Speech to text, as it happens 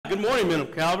Good morning, men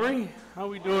of Calvary. How are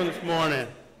we doing this morning?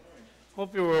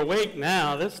 Hope you were awake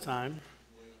now this time.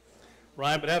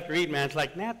 Right, but after eating, man, it's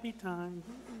like nappy time.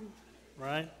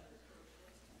 Right?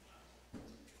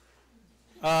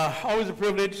 Always a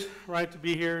privilege, right, to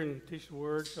be here and teach the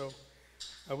word. So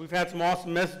we've had some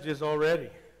awesome messages already.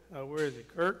 Where is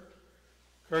it? Kirk?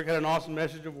 Kirk had an awesome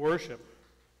message of worship.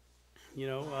 You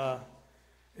know,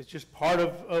 it's just part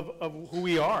of who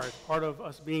we are. It's part of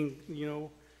us being,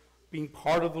 being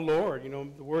part of the Lord,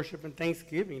 the worship and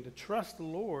thanksgiving, to trust the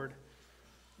Lord,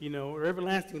 our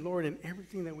everlasting Lord in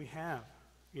everything that we have,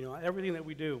 everything that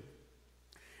we do.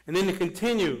 And then to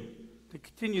continue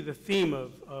the theme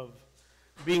of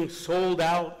being sold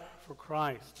out for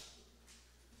Christ,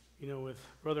 with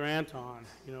Brother Anton,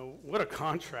 what a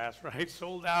contrast, right?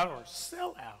 Sold out or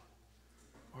sell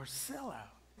out,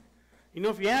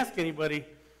 if you ask anybody,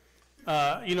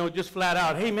 just flat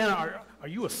out, hey man, are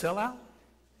you a sellout?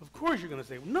 Of course you're going to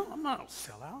say, well, no, I'm not a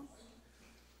sellout.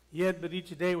 Yet, but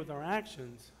each day with our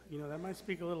actions, that might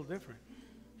speak a little different.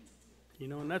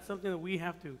 And that's something that we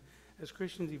have to, as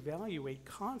Christians, evaluate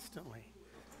constantly.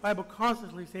 The Bible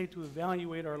constantly says to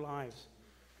evaluate our lives,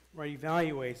 right?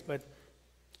 Evaluates. But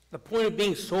the point of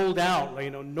being sold out,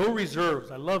 no reserves.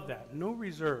 I love that. No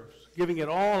reserves. Giving it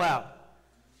all out,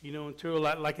 until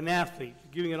like an athlete,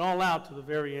 giving it all out to the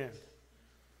very end.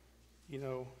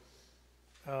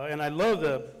 And I love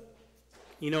the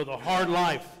hard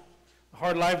life. The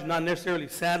hard life is not necessarily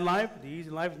sad life. The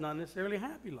easy life is not necessarily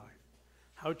happy life.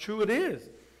 How true it is.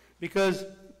 Because,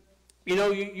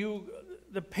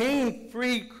 the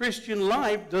pain-free Christian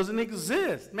life doesn't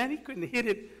exist. Man, he couldn't hit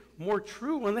it more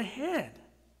true on the head.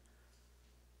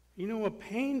 A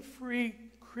pain-free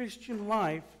Christian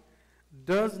life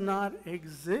does not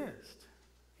exist.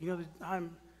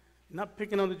 I'm not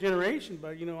picking on the generation,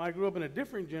 but, I grew up in a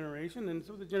different generation, and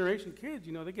some of the generation kids,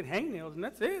 they get hangnails, and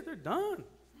that's it. They're done.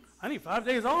 I need 5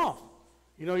 days off.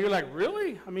 You're like,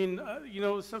 really? I mean,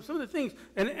 some of the things,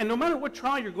 and no matter what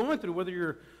trial you're going through, whether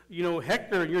you're,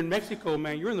 Hector, and you're in Mexico,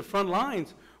 man, you're in the front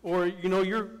lines, or,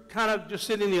 you're kind of just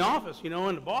sitting in the office,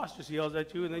 and the boss just yells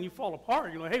at you, and then you fall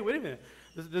apart. You're like, hey, wait a minute.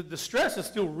 The stress is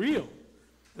still real.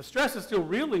 The stress is still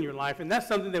real in your life, and that's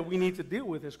something that we need to deal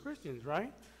with as Christians,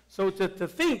 right? So to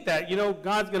think that,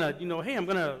 God's going to, hey, I'm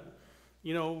going to,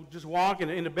 just walk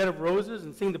in a bed of roses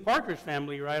and sing the Partridge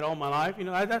Family, right, all my life,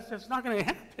 that's not going to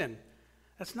happen.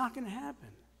 That's not going to happen.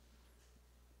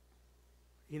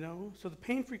 So the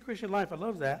pain-free Christian life, I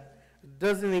love that,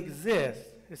 doesn't exist.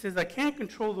 It says, I can't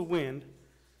control the wind.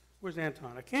 Where's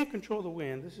Anton? I can't control the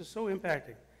wind. This is so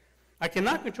impacting. I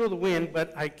cannot control the wind,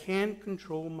 but I can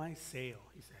control my sail,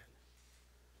 he said.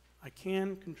 I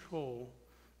can control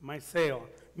my sail.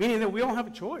 Meaning that we all have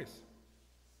a choice.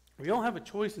 We all have a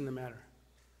choice in the matter.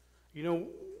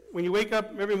 When you wake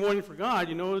up every morning for God,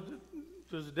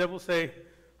 does the devil say,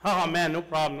 oh man, no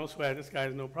problem, no sweat, this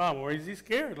guy's no problem? Or is he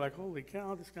scared? Like, holy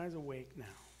cow, this guy's awake now.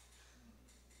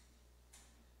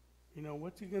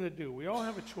 What's he going to do? We all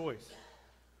have a choice.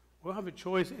 We'll have a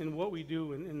choice in what we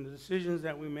do and in the decisions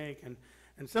that we make. And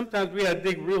sometimes we got to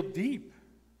dig real deep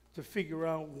to figure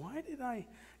out, why did I,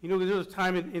 there was a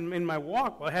time in my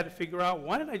walk where I had to figure out,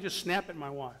 why did I just snap at my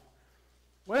wife?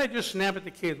 Why did I just snap at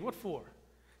the kids? What for?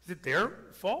 Is it their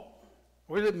fault?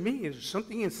 Or is it me? Is there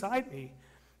something inside me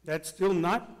that's still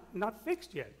not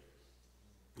fixed yet?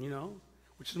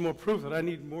 Which is more proof that I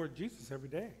need more of Jesus every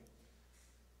day.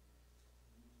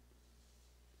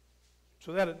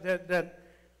 So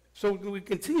we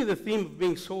continue the theme of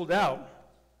being sold out.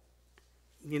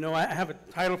 I have a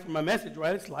title for my message,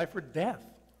 right? It's life or death.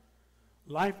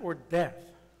 Life or death.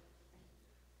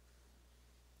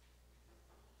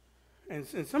 And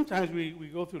sometimes we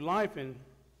go through life and,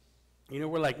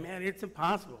 we're like, man, it's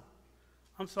impossible.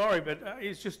 I'm sorry, but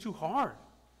it's just too hard.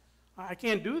 I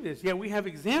can't do this. Yeah, we have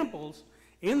examples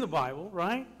in the Bible,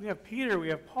 right? We have Peter, we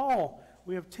have Paul,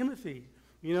 we have Timothy,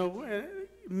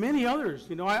 many others.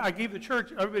 I gave the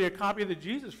church, everybody, a copy of the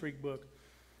Jesus Freak book,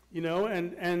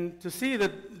 and to see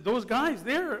that those guys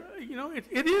there,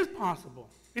 it is possible.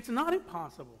 It's not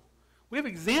impossible. We have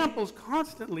examples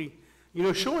constantly,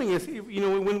 showing us,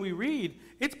 when we read,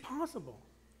 it's possible.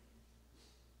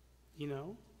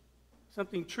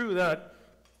 Something true that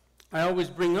I always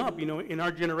bring up, in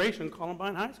our generation,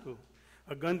 Columbine High School,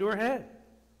 a gun to her head.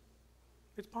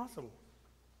 It's possible.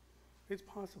 It's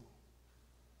possible.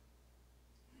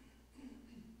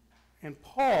 And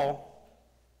Paul,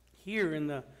 here in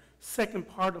the second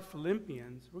part of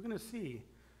Philippians, we're going to see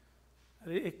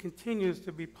that it continues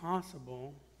to be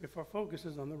possible if our focus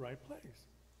is on the right place.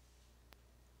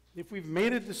 If we've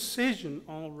made a decision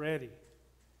already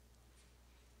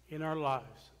in our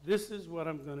lives, this is what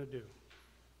I'm going to do.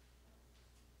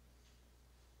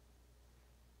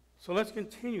 So let's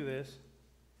continue this.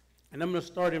 And I'm going to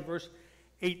start in verse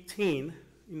 18,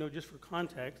 just for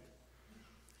context.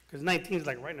 Because 19 is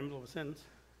like right in the middle of a sentence.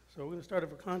 So we're going to start it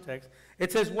for context.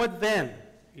 It says, "What then?"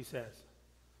 he says.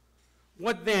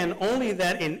 "What then? Only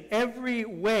that in every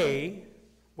way,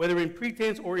 whether in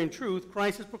pretense or in truth,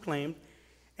 Christ is proclaimed,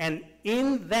 and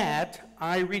in that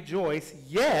I rejoice.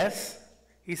 Yes,"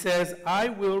 he says, "I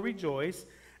will rejoice."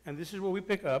 And this is where we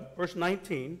pick up, verse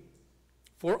 19.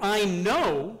 "For I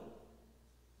know,"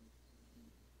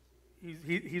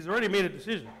 he's already made a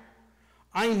decision.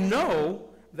 "I know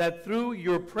that through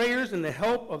your prayers and the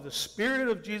help of the Spirit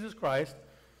of Jesus Christ,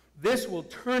 this will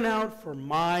turn out for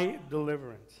my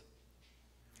deliverance.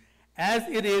 As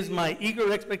it is my eager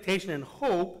expectation and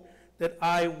hope that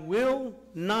I will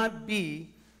not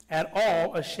be at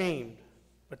all ashamed,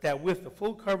 but that with the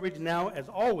full coverage now, as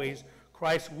always,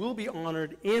 Christ will be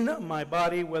honored in my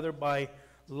body, whether by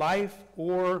life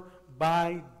or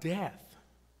by death."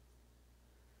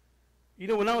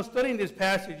 When I was studying this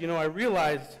passage, I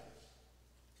realized,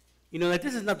 that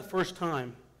this is not the first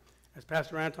time, as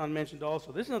Pastor Anton mentioned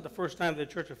also, this is not the first time the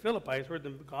church of Philippi has heard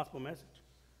the gospel message.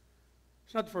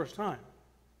 It's not the first time.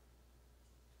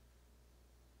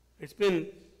 It's been,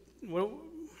 what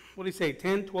do you say,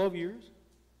 10, 12 years?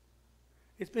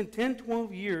 It's been 10,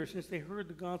 12 years since they heard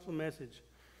the gospel message.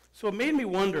 So it made me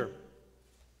wonder,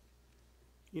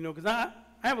 because I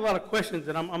have a lot of questions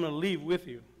that I'm going to leave with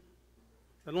you,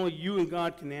 that only you and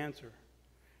God can answer.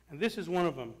 And this is one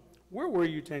of them. Where were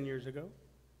you 10 years ago?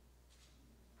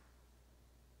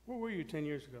 Where were you 10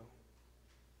 years ago?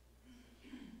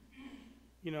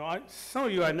 Some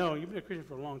of you I know, you've been a Christian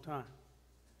for a long time.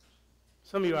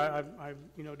 Some of you I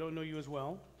don't know you as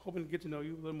well, hoping to get to know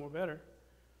you a little more better.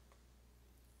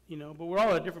 But we're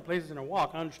all at different places in our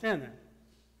walk. I understand that,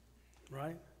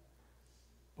 right?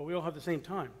 But we all have the same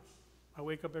time. I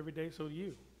wake up every day, so do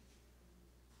you.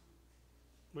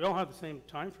 We all have the same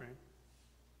time frame.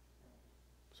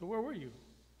 So where were you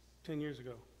 10 years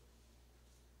ago?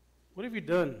 What have you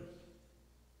done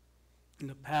in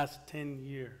the past 10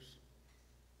 years?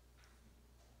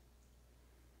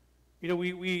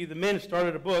 The men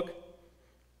started a book,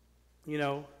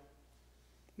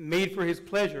 Made for His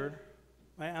Pleasure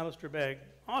by Alistair Begg.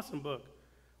 Awesome book.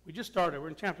 We just started. We're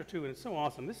in chapter 2, and it's so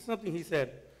awesome. This is something he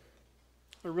said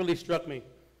that really struck me.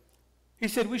 He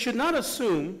said, "We should not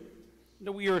assume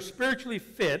that we are spiritually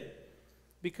fit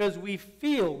because we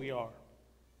feel we are.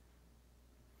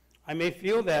 I may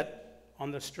feel that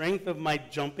on the strength of my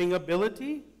jumping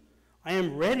ability, I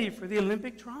am ready for the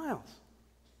Olympic trials.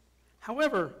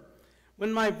 However,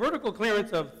 when my vertical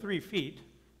clearance of 3 feet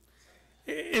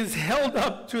is held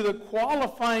up to the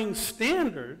qualifying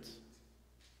standards,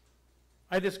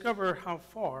 I discover how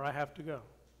far I have to go."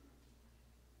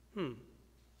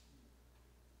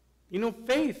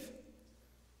 Faith,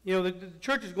 the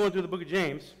church is going through the book of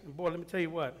James, and boy, let me tell you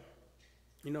what,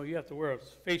 you have to wear a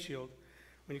face shield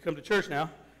when you come to church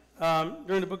now,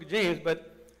 during the book of James,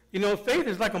 but, faith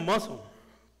is like a muscle.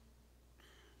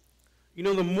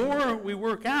 The more we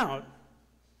work out,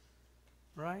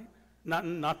 right?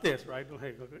 Not this, right?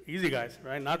 Hey, easy guys,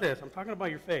 right? Not this. I'm talking about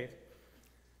your faith.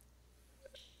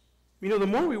 The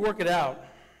more we work it out,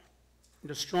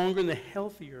 the stronger and the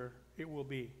healthier it will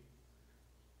be.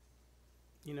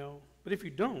 But if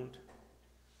you don't,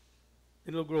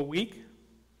 it'll grow weak,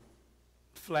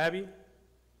 flabby.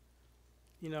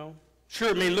 Sure,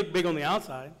 it may look big on the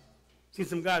outside. Seen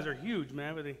some guys are huge,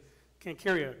 man, but they can't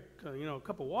carry a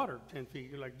cup of water 10 feet.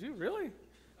 You're like, dude, really?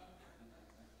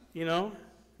 It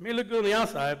may look good on the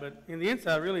outside, but in the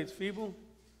inside, really, it's feeble,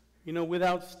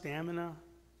 without stamina.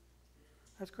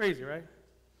 That's crazy, right?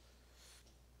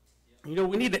 We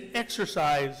need to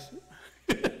exercise,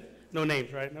 no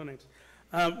names, right? No names.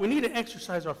 We need to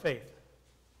exercise our faith,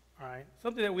 all right?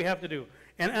 Something that we have to do.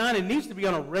 And it needs to be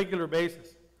on a regular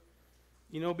basis,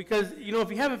 because,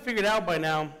 if you haven't figured out by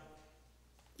now,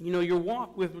 your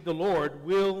walk with the Lord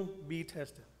will be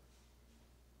tested.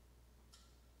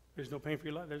 There's no pain for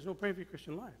your life. There's no pain for your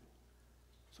Christian life.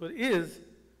 So it is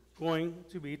going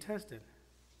to be tested.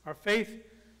 Our faith,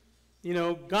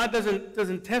 God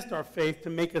doesn't test our faith to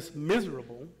make us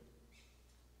miserable.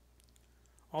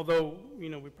 Although, we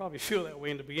probably feel that way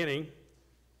in the beginning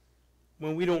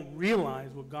when we don't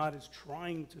realize what God is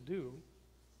trying to do.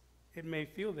 It may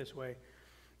feel this way,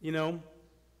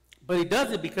 But He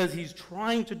does it because He's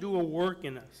trying to do a work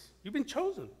in us. You've been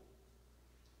chosen.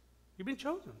 You've been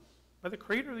chosen by the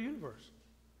Creator of the universe.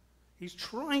 He's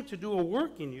trying to do a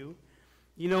work in you,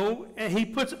 and He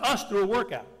puts us through a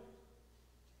workout,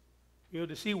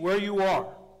 to see where you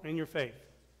are in your faith.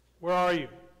 Where are you?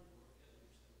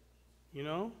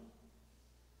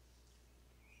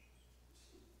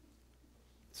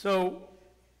 So,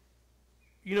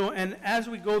 and as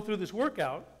we go through this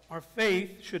workout, our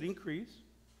faith should increase.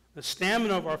 The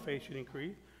stamina of our faith should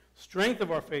increase. Strength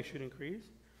of our faith should increase,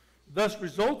 thus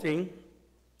resulting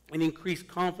in increased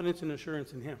confidence and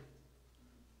assurance in him.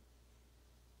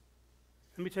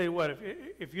 Let me tell you what,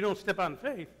 if you don't step out in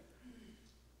faith,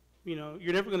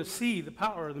 you're never going to see the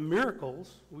power of the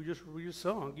miracles we just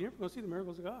saw. You're never going to see the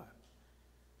miracles of God.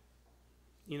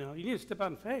 You need to step out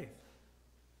in faith.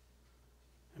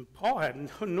 And Paul had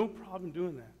no problem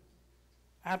doing that.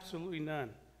 Absolutely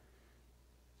none.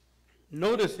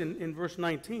 Notice in verse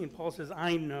 19, Paul says,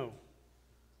 I know.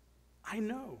 I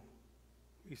know,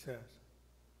 he says.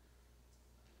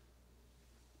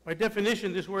 By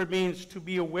definition, this word means to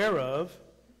be aware of,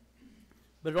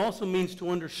 but it also means to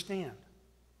understand.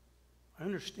 I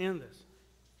understand this.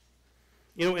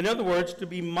 In other words, to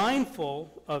be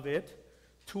mindful of it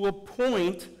to a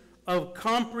point of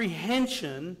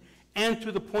comprehension and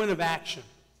to the point of action.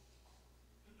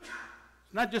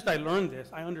 It's not just I learned this,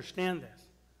 I understand this.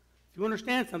 If you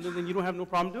understand something, then you don't have no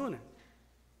problem doing it.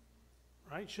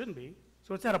 Right? Shouldn't be.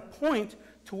 So it's at a point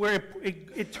to where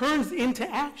it turns into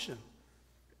action.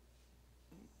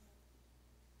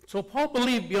 So Paul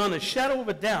believed beyond a shadow of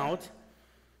a doubt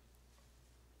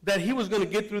that he was going to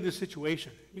get through this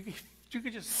situation. You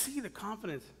could just see the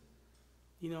confidence.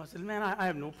 I said, man, I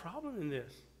have no problem in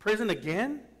this. Prison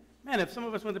again? Man, if some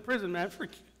of us went to prison, man,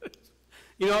 forget it.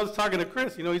 I was talking to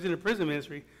Chris, he's in the prison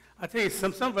ministry. I tell you,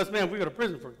 some of us, man, if we go to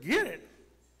prison, forget it.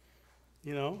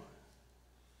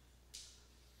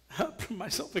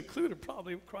 Myself included,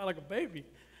 probably cry like a baby.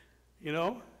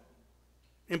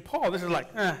 And Paul, this is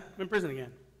like, I'm in prison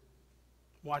again.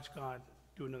 Watch God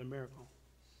do another miracle.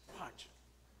 Watch.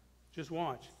 Just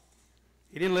watch.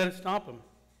 He didn't let it stop him.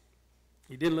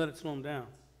 He didn't let it slow him down.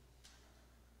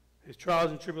 His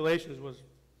trials and tribulations was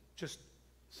just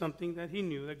something that he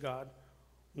knew that God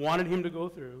wanted him to go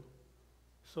through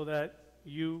so that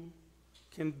you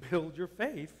can build your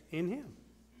faith in him.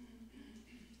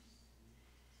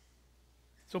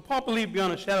 So Paul believed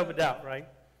beyond a shadow of a doubt, right?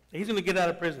 That he's going to get out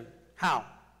of prison. How?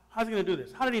 How's he going to do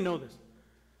this? How did he know this?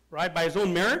 Right? By his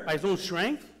own merit? By his own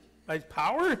strength? By his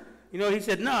power? He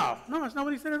said, no, that's not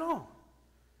what he said at all.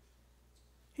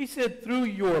 He said, through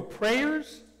your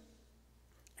prayers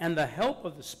and the help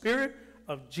of the Spirit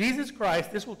of Jesus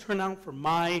Christ, this will turn out for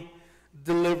my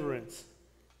deliverance.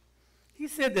 He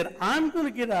said that I'm going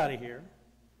to get out of here.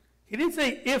 He didn't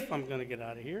say if I'm going to get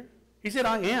out of here. He said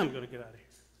I am going to get out of here.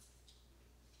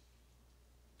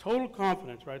 Total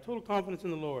confidence, right? Total confidence in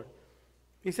the Lord.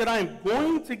 He said, I am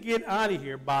going to get out of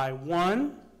here by,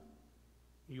 one,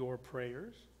 your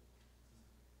prayers.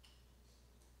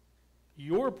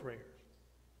 Your prayers.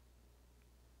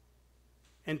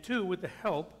 And two, with the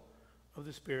help of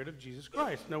the Spirit of Jesus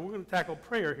Christ. Now, we're going to tackle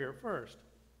prayer here first.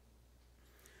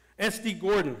 S.D.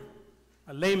 Gordon,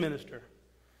 a lay minister,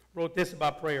 wrote this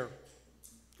about prayer.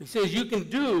 He says, you can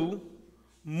do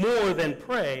more than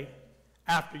pray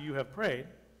after you have prayed,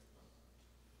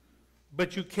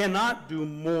 but you cannot do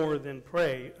more than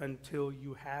pray until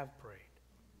you have prayed.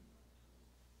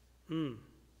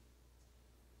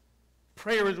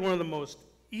 Prayer is one of the most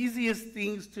easiest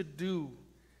things to do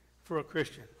for a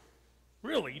Christian.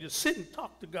 Really, you just sit and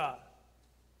talk to God.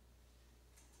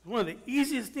 It's one of the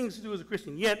easiest things to do as a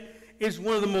Christian, yet it's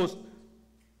one of the most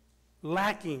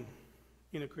lacking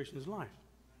in a Christian's life.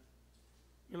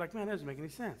 You're like, man, that doesn't make any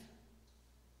sense.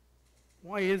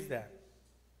 Why is that?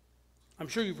 I'm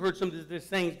sure you've heard some of these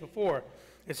sayings before.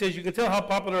 It says you can tell how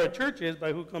popular a church is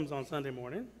by who comes on Sunday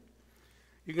morning.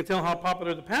 You can tell how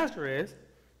popular the pastor is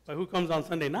by who comes on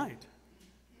Sunday night.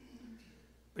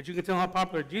 But you can tell how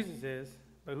popular Jesus is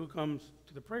by who comes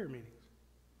to the prayer meetings.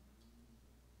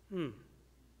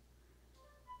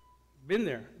 Been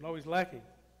there. It's always lacking.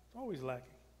 It's always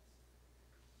lacking.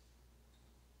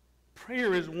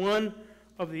 Prayer is one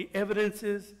of the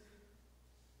evidences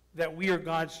that we are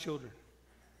God's children.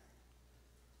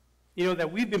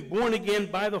 That we've been born again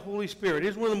by the Holy Spirit. It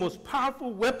is one of the most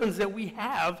powerful weapons that we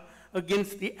have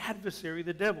against the adversary,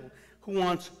 the devil, who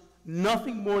wants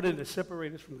nothing more than to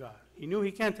separate us from God. He knew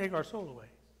he can't take our soul away.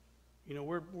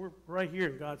 We're right here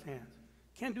in God's hands.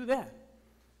 Can't do that.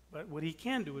 But what he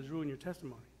can do is ruin your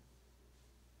testimony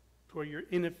to where you're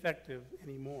ineffective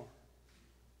anymore.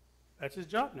 That's his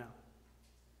job now.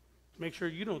 To make sure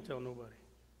you don't tell nobody.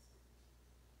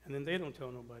 And then they don't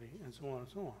tell nobody, and so on and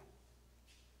so on.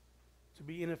 To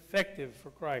be ineffective for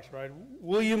Christ, right?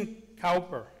 William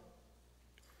Cowper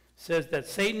says that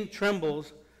Satan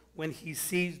trembles when he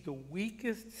sees the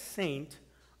weakest saint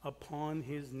upon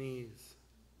his knees.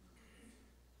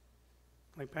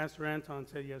 like Pastor Anton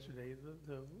said yesterday,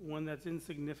 the one that's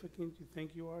insignificant you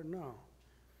think you are? No.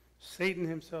 Satan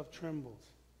himself trembles.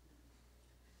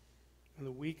 And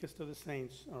the weakest of the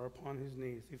saints are upon his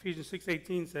knees. Ephesians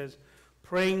 6:18 says,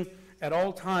 praying at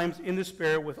all times in the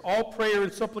Spirit with all prayer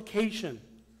and supplication.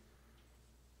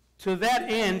 To that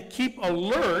end, keep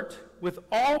alert with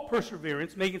all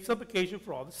perseverance, making supplication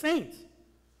for all the saints.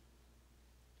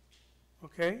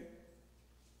 Okay?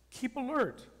 Keep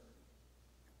alert.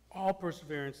 All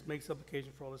perseverance, make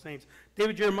supplication for all the saints.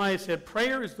 David Jeremiah said,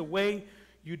 prayer is the way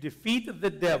you defeat the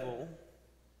devil,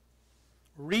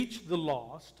 reach the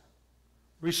lost,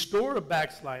 restore a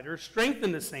backslider,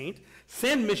 strengthen the saint,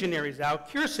 send missionaries out,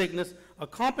 cure sickness,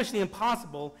 accomplish the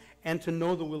impossible, and to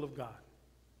know the will of God.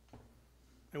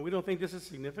 And we don't think this is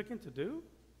significant to do?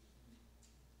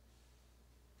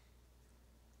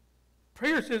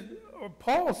 Prayer says, or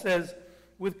Paul says,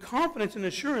 with confidence and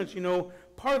assurance,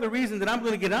 part of the reason that I'm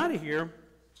going to get out of here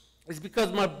is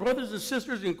because my brothers and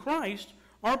sisters in Christ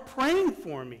are praying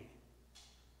for me.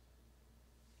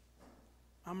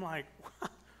 I'm like,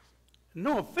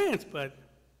 no offense, but,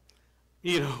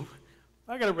 I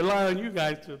got to rely on you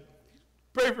guys to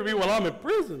pray for me while I'm in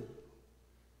prison.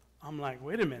 I'm like,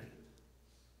 wait a minute.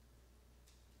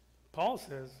 Paul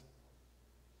says,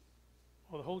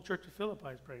 the whole church of Philippi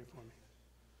is praying for me.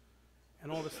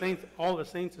 And all the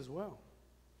saints as well.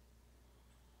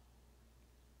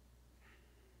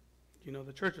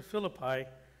 The church of Philippi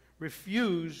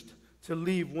refused to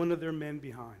leave one of their men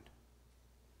behind.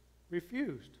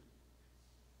 Refused.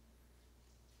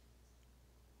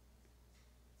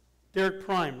 Derek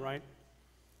Prime, right,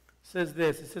 says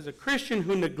this. It says, a Christian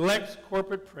who neglects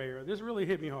corporate prayer. This really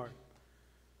hit me hard.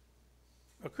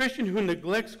 A Christian who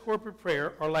neglects corporate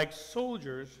prayer are like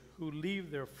soldiers who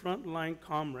leave their frontline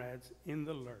comrades in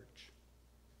the lurch.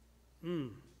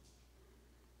 Being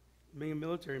a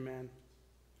military man,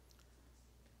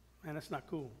 that's not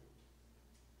cool.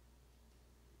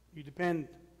 You depend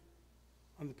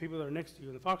on the people that are next to you,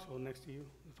 in the foxhole next to you,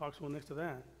 the foxhole next to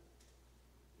that.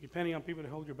 You're depending on people to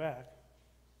hold your back.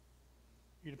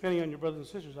 You're depending on your brothers and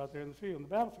sisters out there in the field, in the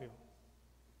battlefield.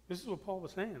 This is what Paul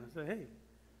was saying. I said, hey,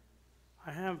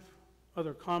 I have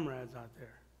other comrades out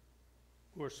there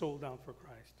who are sold out for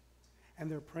Christ,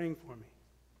 and they're praying for me.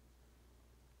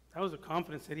 That was the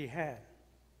confidence that he had.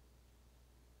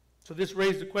 So this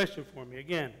raised the question for me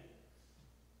again.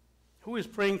 Who is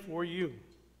praying for you?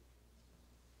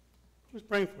 Who's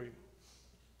praying for you?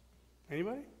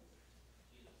 Anybody?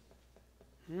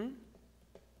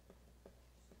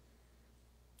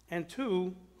 And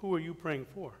two, who are you praying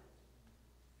for?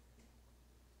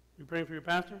 You praying for your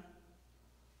pastor?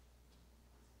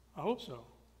 I hope so.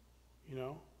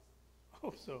 I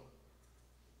hope so.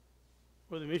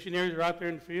 Or the missionaries are out there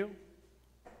in the field?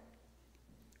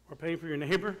 Or praying for your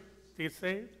neighbor to get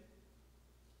saved?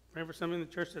 Praying for someone in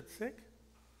the church that's sick?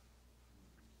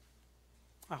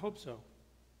 I hope so.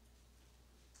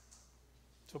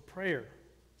 So prayer,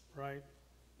 right?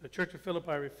 The church of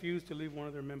Philippi refused to leave one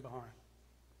of their men behind.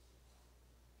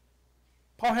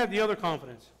 Paul had the other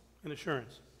confidence and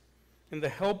assurance in the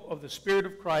help of the Spirit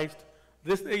of Christ.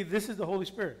 This is the Holy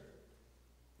Spirit.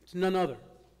 It's none other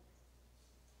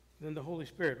than the Holy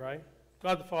Spirit, right?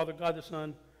 God the Father, God the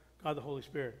Son, God the Holy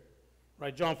Spirit.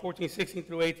 Right? John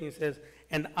 14:16-18 says,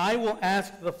 and I will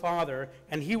ask the Father,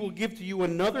 and he will give to you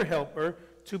another helper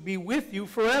to be with you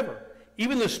forever,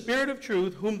 even the Spirit of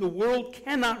truth, whom the world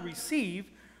cannot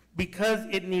receive, because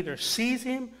it neither sees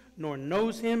him nor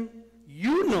knows him.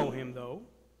 You know him, though.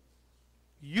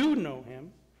 You know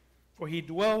him, for he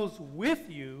dwells with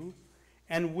you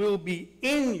and will be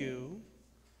in you.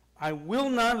 I will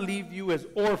not leave you as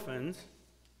orphans.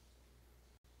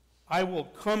 I will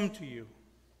come to you.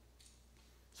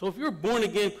 So if you're a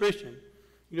born-again Christian,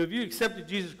 if you accepted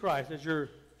Jesus Christ as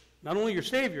not only your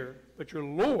Savior, but your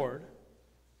Lord,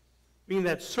 being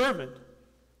that servant,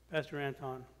 Pastor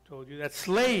Anton told you, that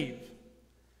slave,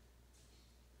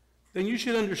 then you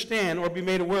should understand or be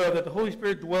made aware that the Holy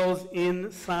Spirit dwells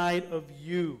inside of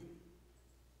you.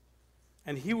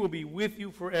 And he will be with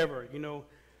you forever.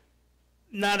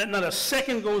 Not a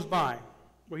second goes by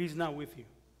where he's not with you,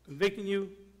 convicting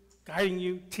you, guiding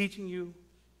you, teaching you,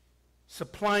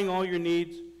 supplying all your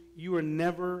needs. You are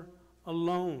never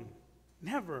alone.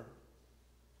 Never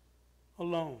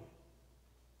alone.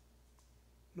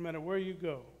 No matter where you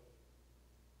go.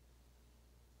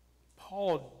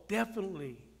 Paul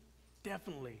definitely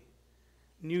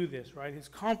knew this, right? His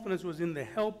confidence was in the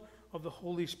help of the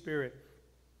Holy Spirit.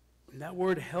 And that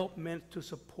word help meant to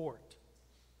support.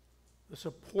 The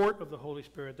support of the Holy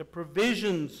Spirit, the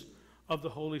provisions of the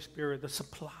Holy Spirit, the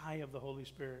supply of the Holy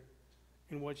Spirit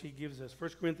in what he gives us.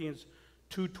 1 Corinthians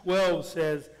 2:12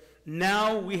 says,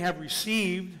 now we have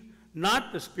received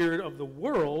not the spirit of the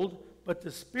world, but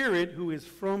the Spirit who is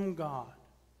from God,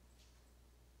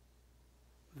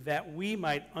 that we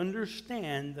might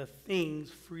understand the things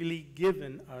freely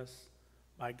given us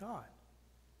by God.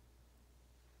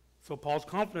 So Paul's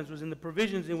confidence was in the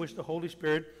provisions in which the Holy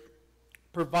Spirit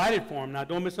provided for him. Now,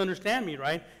 don't misunderstand me,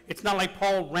 right? It's not like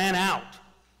Paul ran out.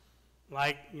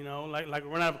 Like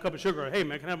run out of a cup of sugar. Hey,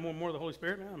 man, can I have more of the Holy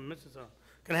Spirit? Man,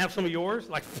 can I have some of yours?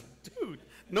 Like, dude,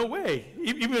 no way.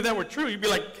 Even if that were true, you'd be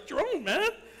like, get your own, man.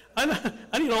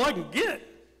 I need all I can get.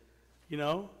 You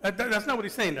know, that's not what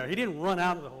he's saying there. He didn't run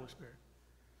out of the Holy Spirit,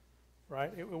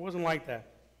 right? It wasn't like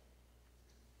that.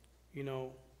 You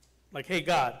know, like, hey,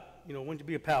 God, you know, why don't you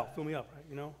be a pal? Fill me up, right?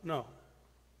 You know, no,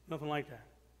 nothing like that.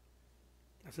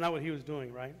 That's not what he was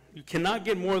doing, right? You cannot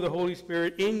get more of the Holy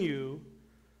Spirit in you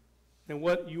than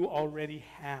what you already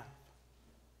have.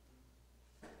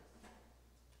 The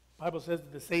Bible says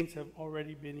that the saints have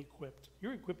already been equipped.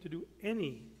 You're equipped to do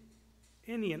any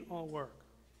and all work.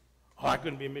 Oh, I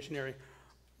couldn't be a missionary.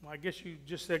 Well, I guess you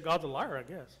just said God's a liar, I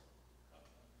guess.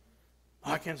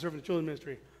 Oh, I can't serve in the children's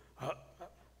ministry.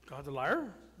 God's a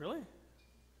liar? Really?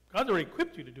 God's already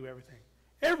equipped you to do everything.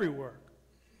 Every work.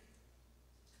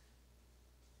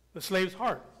 The slave's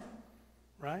heart,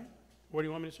 right? Where do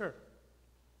you want me to serve?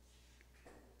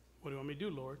 What do you want me to do,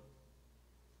 Lord?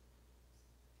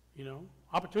 You know,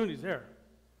 opportunity's there.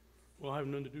 Well, I have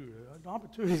nothing to do. The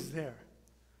opportunity's there.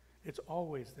 It's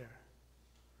always there.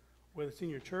 Whether it's in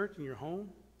your church, in your home,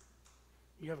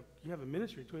 you have a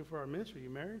ministry, 24-hour ministry. You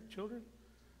married, children,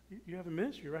 you have a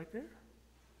ministry right there.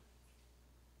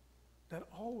 That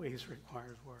always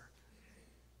requires work.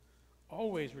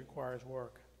 Always requires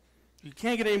work. You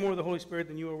can't get any more of the Holy Spirit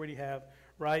than you already have,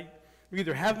 right? You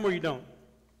either have them or you don't.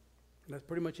 And that's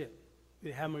pretty much it. You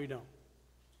either have them or you don't.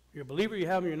 You're a believer, you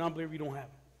have them. You're a non-believer, you don't have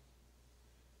them.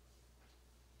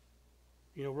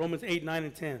 You know, Romans 8, 9,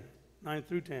 and 10, 9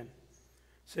 through 10,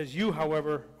 says, you,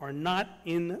 however, are not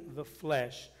in the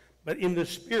flesh, but in the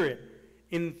Spirit.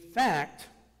 In fact,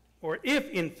 or if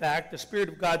in fact the Spirit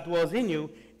of God dwells in you,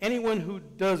 anyone who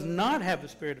does not have the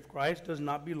Spirit of Christ does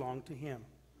not belong to him.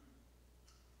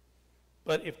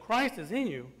 But if Christ is in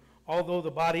you, although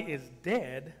the body is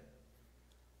dead,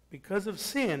 because of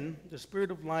sin, the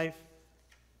Spirit of life,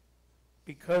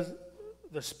 because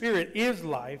the Spirit is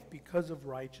life because of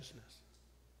righteousness.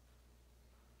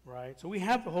 Right? So we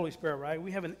have the Holy Spirit, right?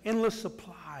 We have an endless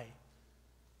supply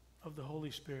of the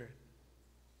Holy Spirit.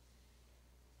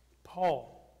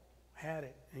 Paul had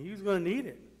it, and he was going to need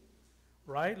it.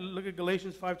 Right? Look at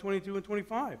Galatians 5:22 and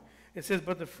 25. It says,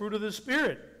 but the fruit of the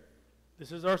Spirit,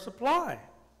 this is our supply.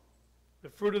 The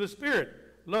fruit of the Spirit,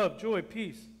 love, joy,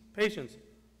 peace, patience,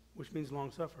 which means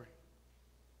long-suffering.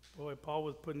 Boy, Paul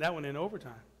was putting that one in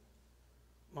overtime.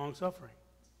 Long-suffering.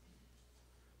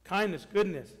 Kindness,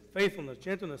 goodness, faithfulness,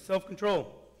 gentleness,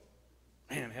 self-control.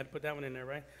 Man, I had to put that one in there,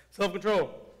 right? Self-control.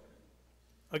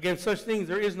 Against such things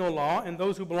there is no law, and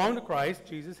those who belong to Christ,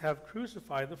 Jesus, have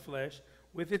crucified the flesh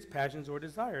with its passions or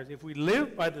desires. If we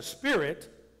live by the Spirit,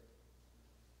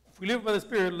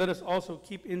 let us also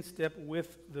keep in step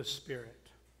with the Spirit.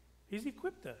 He's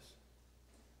equipped us.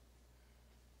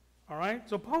 All right?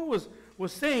 So Paul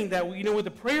was saying that, you know, with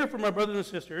the prayer for my brothers and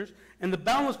sisters and the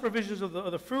boundless provisions of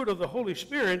the fruit of the Holy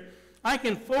Spirit, I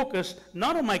can focus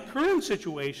not on my current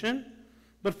situation,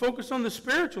 but focus on the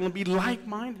spiritual and be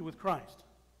like-minded with Christ.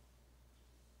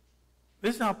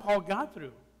 This is how Paul got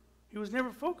through. He was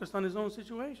never focused on his own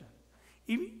situation.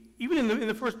 Even in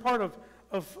the first part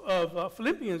of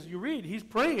Philippians, you read, he's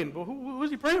praying. But who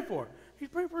is he praying for? He's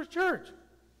praying for his church.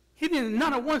 He didn't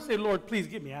not at once say, Lord, please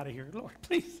get me out of here. Lord,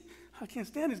 please, I can't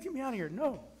stand this. Get me out of here.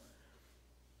 No.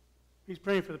 He's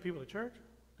praying for the people of the church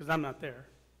because I'm not there.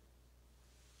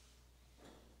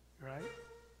 Right?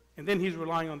 And then he's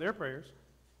relying on their prayers.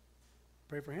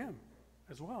 Pray for him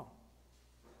as well.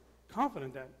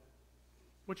 Confident that,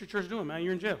 what's your church doing, man?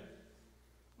 You're in jail.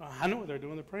 I know what they're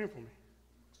doing. They're praying for me.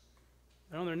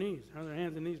 They're on their knees. They're on their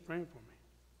hands and knees praying for me.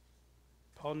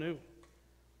 Paul knew,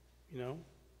 you know.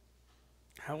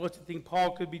 How else do you think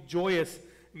Paul could be joyous,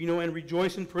 you know, and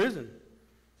rejoice in prison?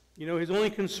 You know, his only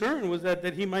concern was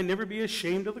that he might never be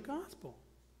ashamed of the gospel.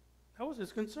 That was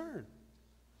his concern.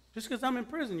 Just because I'm in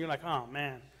prison, you're like, oh,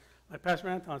 man. Like Pastor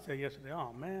Anton said yesterday,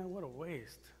 oh, man, what a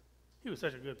waste. He was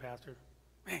such a good pastor.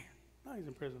 Man, now he's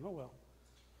in prison. Oh, well.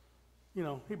 You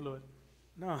know, he blew it.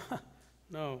 No,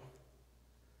 no.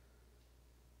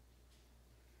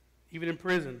 Even in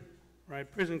prison, right?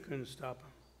 Prison couldn't stop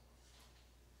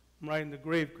him. Right? And the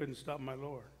grave couldn't stop my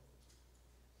Lord.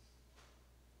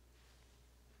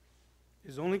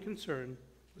 His only concern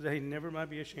was that he never might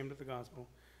be ashamed of the gospel,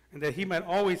 and that he might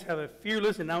always have a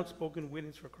fearless and outspoken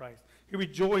witness for Christ. He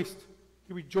rejoiced.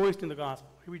 He rejoiced in the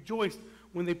gospel. He rejoiced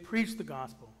when they preached the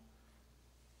gospel.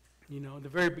 You know, the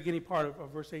very beginning part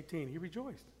of verse 18, he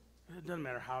rejoiced. It doesn't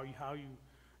matter how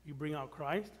you bring out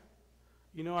Christ.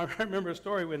 You know, I remember a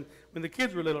story when the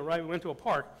kids were little, right? We went to a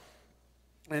park,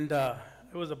 and there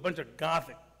was a bunch of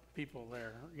Gothic people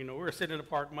there. You know, we were sitting in the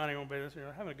park, minding our own business, you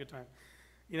know, having a good time.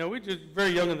 You know, we were just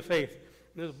very young in the faith.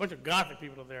 And there was a bunch of Gothic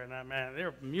people there, and man,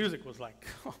 their music was like,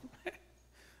 oh, man.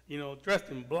 You know, dressed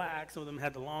in black. Some of them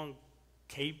had the long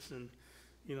capes and,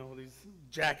 you know, these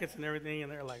jackets and everything,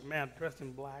 and they're like, man, dressed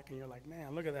in black, and you're like,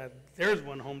 man, look at that. There's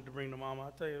one home to bring to mama.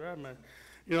 I'll tell you that, man.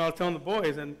 You know, I was telling the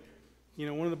boys, and, you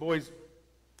know, one of the boys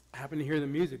happened to hear the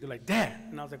music. They're like, Dad.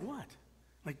 And I was like, what?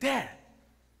 I'm like, Dad.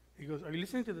 He goes, are you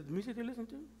listening to the music they listen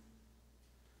to?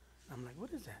 I'm like,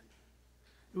 what is that?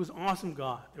 It was Awesome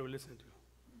God they were listening to.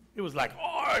 It was like,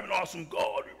 oh, I'm an awesome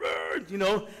God, you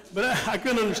know. But I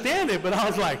couldn't understand it, but I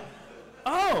was like,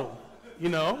 oh, you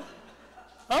know.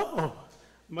 Oh.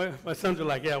 My sons are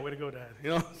like, yeah, way to go, Dad.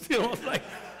 You know, it's like,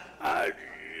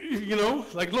 you know,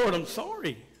 like, Lord, I'm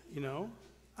sorry, you know.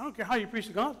 I don't care how you preach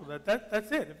the gospel.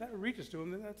 That's it. If that reaches to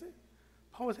them, then that's it.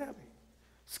 Paul was happy.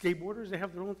 Skateboarders, they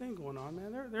have their own thing going on,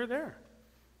 man. They're there,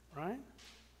 right?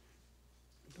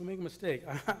 Don't make a mistake.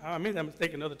 I made that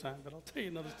mistake another time, but I'll tell you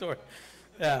another story.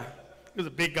 Yeah. There's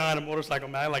a big guy on a motorcycle,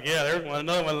 man. Like, yeah, there's one.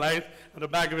 Another one, like, on the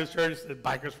back of his church, said,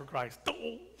 Bikers for Christ.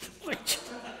 Oh, like,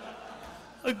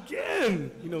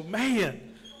 again, you know,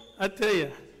 man. I tell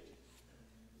you,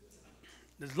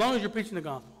 as long as you're preaching the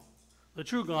gospel, the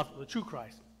true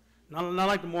Christ, not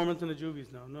like the Mormons and the Juvies,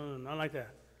 no, not like that.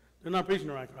 They're not preaching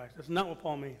the right Christ. That's not what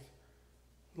Paul means.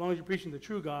 As long as you're preaching the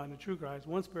true God and the true Christ,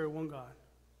 one Spirit, one God,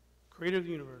 creator of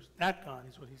the universe, that God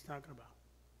is what he's talking about.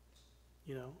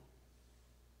 You know?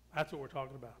 That's what we're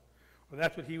talking about. Or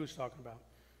that's what he was talking about.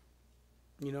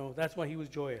 You know, that's why he was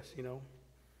joyous, you know.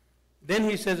 Then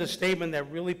he says a statement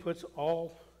that really puts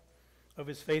all of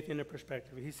his faith into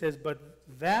perspective. He says, but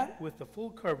that with the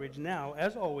full coverage now,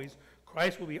 as always,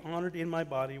 Christ will be honored in my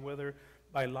body, whether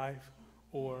by life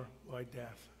or by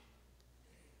death.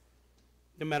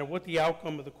 No matter what the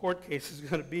outcome of the court case is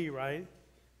going to be, right?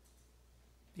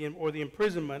 Or the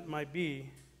imprisonment might be,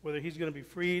 whether he's going to be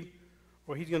freed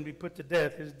or he's going to be put to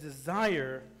death, his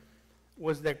desire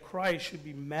was that Christ should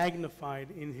be magnified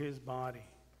in his body.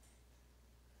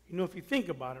 You know, if you think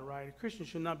about it, right, a Christian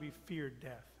should not be feared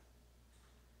death.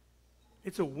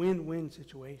 It's a win-win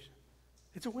situation.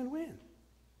 It's a win-win.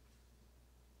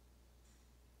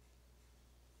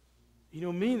 You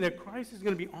know, meaning that Christ is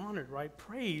going to be honored, right,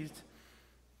 praised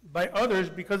by others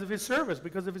because of his service,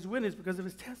 because of his witness, because of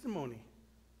his testimony,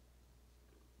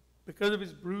 because of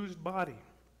his bruised body.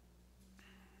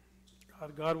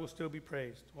 God will still be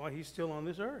praised while he's still on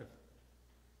this earth.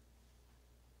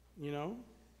 You know?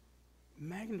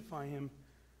 Magnify him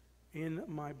in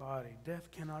my body.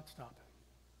 Death cannot stop him.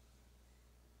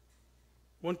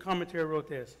 One commentator wrote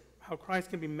this, how Christ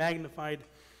can be magnified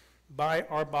by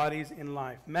our bodies in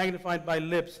life, magnified by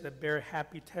lips that bear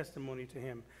happy testimony to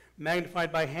him,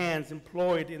 magnified by hands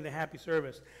employed in the happy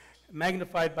service,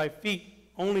 magnified by feet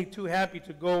only too happy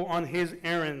to go on his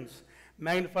errands,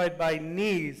 magnified by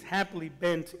knees happily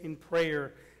bent in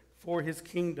prayer for his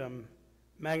kingdom,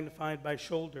 magnified by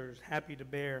shoulders happy to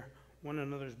bear one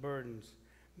another's burdens,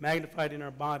 magnified in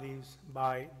our bodies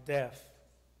by death,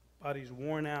 bodies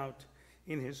worn out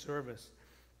in his service,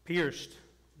 pierced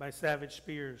by savage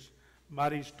spears,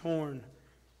 bodies torn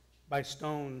by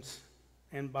stones,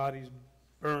 and bodies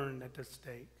burned at the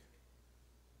stake.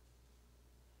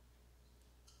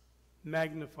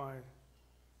 Magnify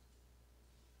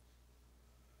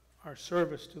our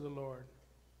service to the Lord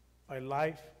by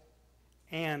life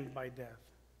and by death.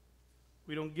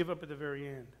 We don't give up at the very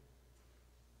end,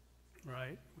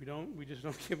 right? We just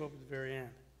don't give up at the very end.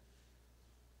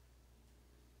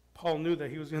 Paul knew that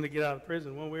he was going to get out of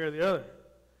prison one way or the other.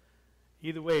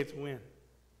 Either way, it's a win.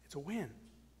 It's a win.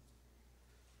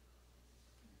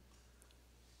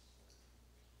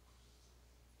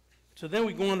 So then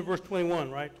we go on to verse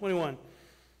 21, right? 21.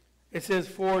 It says,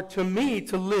 for to me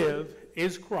to live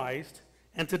is Christ,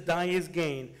 and to die is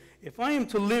gain. If I am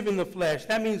to live in the flesh,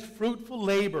 that means fruitful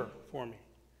labor for me.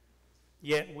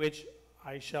 Yet which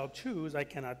I shall choose, I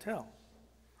cannot tell.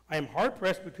 I am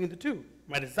hard-pressed between the two.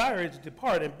 My desire is to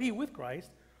depart and be with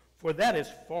Christ, for that is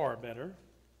far better.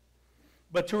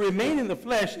 But to remain in the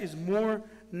flesh is more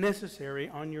necessary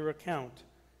on your account.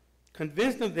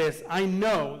 Convinced of this, I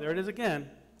know, there it is again,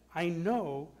 I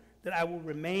know that I will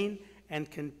remain and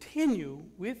continue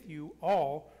with you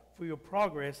all for your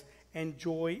progress and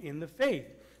joy in the faith,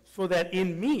 so that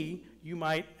in me you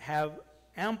might have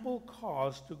ample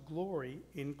cause to glory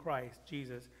in Christ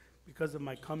Jesus because of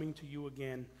my coming to you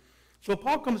again. So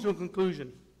Paul comes to a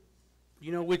conclusion,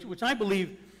 which I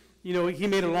believe, he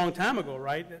made a long time ago,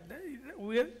 right? That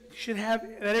we should have,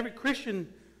 that every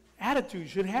Christian attitude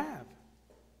should have,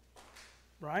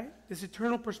 right? This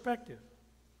eternal perspective.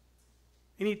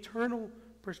 An eternal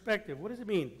perspective. What does it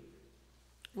mean?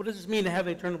 What does this mean to have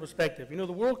an eternal perspective? The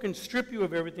world can strip you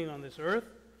of everything on this earth,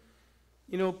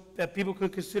 that people can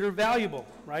consider valuable,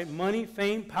 right? Money,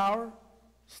 fame, power,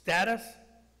 status.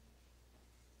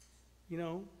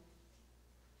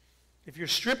 If you're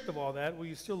stripped of all that, will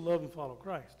you still love and follow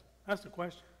Christ? That's the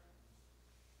question.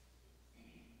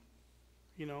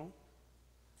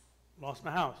 Lost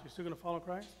my house. You still going to follow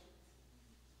Christ?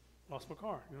 Lost my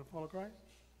car. You going to follow Christ?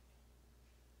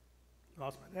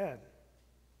 Lost my dad.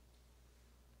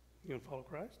 You going to follow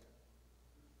Christ?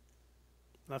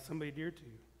 Lost somebody dear to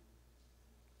you.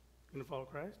 You going to follow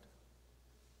Christ?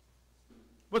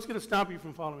 What's going to stop you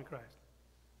from following Christ?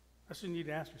 That's what you need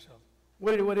to ask yourself.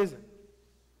 What is it?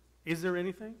 Is there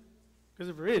anything? Because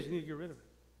if there is, you need to get rid of it.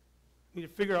 You need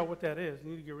to figure out what that is. You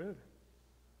need to get rid of it.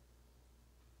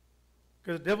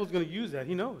 Because the devil's going to use that.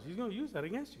 He knows. He's going to use that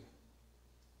against you.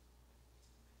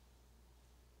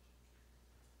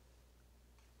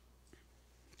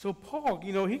 So Paul,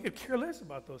 he could care less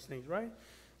about those things, right?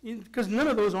 Because none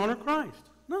of those honor Christ.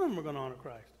 None of them are going to honor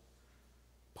Christ.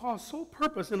 Paul's sole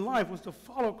purpose in life was to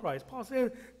follow Christ. Paul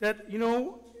said that,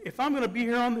 if I'm going to be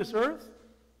here on this earth,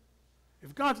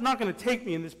 if God's not going to take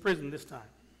me in this prison this time,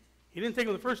 he didn't take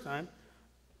him the first time,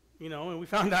 and we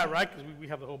found out, right, because we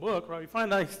have the whole book, right? We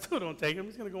find out he still don't take him.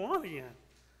 He's going to go on again.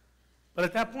 But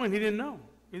at that point, he didn't know.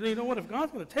 He said, what, if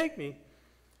God's going to take me,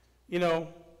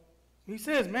 he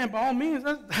says, man, by all means,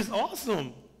 that's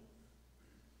awesome.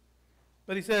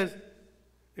 But he says,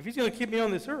 if he's going to keep me on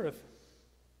this earth,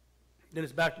 then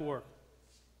it's back to work.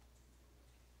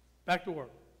 Back to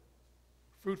work.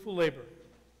 Fruitful labor.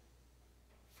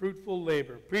 Fruitful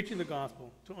labor. Preaching the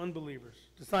gospel to unbelievers.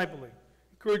 Discipling.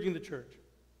 Encouraging the church.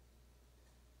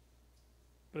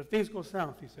 But if things go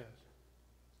south, he says,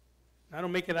 and I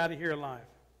don't make it out of here alive,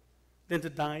 then to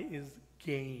die is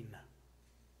gain.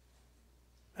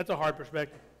 That's a hard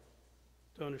perspective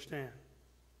to understand.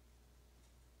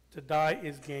 To die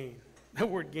is gain. That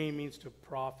word gain means to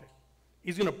profit.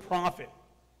 He's going to profit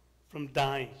from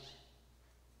dying.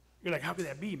 You're like, how could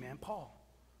that be, man? Paul,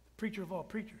 the preacher of all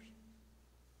preachers.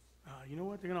 You know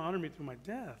what? They're going to honor me through my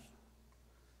death.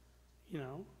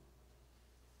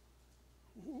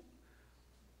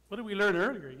 What did we learn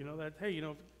earlier? That, hey,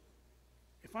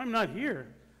 if I'm not here,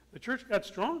 the church got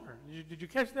stronger. Did you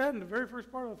catch that in the very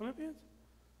first part of Philippians?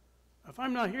 If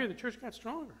I'm not here, the church got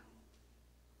stronger.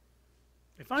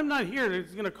 If I'm not here,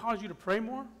 it's going to cause you to pray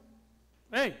more.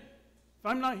 Hey, if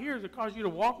I'm not here, does it cause you to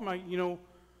walk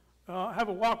have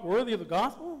a walk worthy of the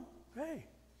gospel? Hey.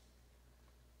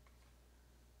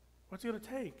 What's it going to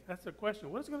take? That's the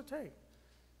question. What is it going to take?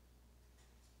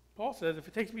 Paul says, if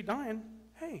it takes me dying,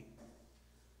 hey,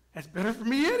 that's better for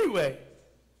me anyway.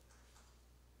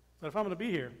 But if I'm going to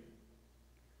be here,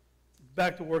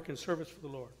 back to work in service for the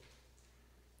Lord.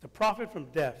 The profit from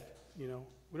death, we don't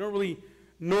really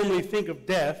normally think of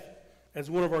death as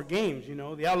one of our games,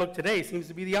 The outlook today seems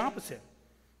to be the opposite.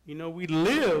 We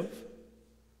live,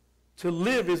 to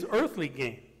live is earthly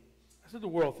gain. That's what the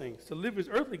world thinks. To live is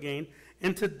earthly gain,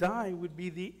 and to die would be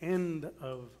the end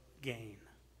of gain.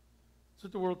 That's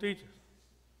what the world teaches.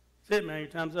 That's it, man, your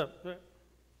time's up.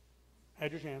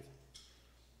 Had your chance.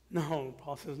 No,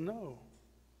 Paul says no.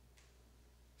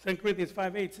 2 Corinthians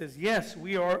 5:8 says, yes,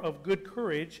 we are of good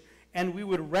courage, and we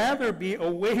would rather be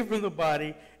away from the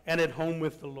body and at home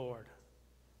with the Lord.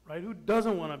 Right? Who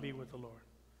doesn't want to be with the Lord?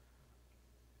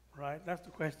 Right? That's the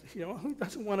question. Who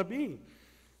doesn't want to be?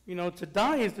 To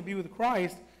die is to be with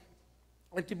Christ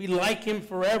and to be like him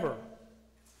forever.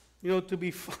 To be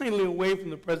finally away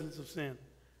from the presence of sin.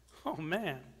 Oh,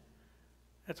 man.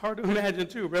 That's hard to imagine,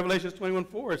 too. Revelation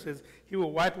 21:4 says, he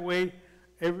will wipe away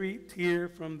every tear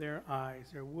from their eyes.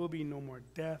 There will be no more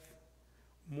death,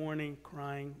 mourning,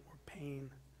 crying, or pain,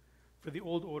 for the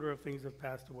old order of things have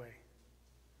passed away.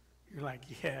 You're like,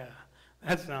 yeah,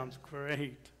 that sounds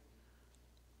great.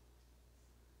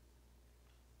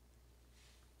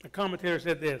 A commentator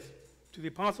said this, to the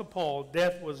Apostle Paul,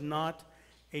 death was not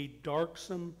a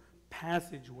darksome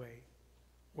passageway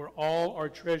where all our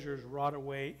treasures rot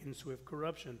away in swift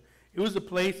corruption. It was a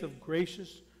place of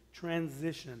gracious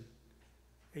transition,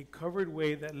 a covered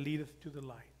way that leadeth to the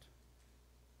light.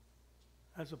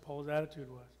 That's what Paul's attitude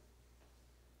was.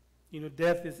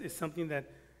 Death is something that,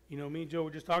 You know, me and Joe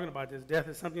were just talking about this. Death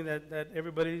is something that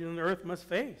everybody on the earth must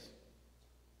face.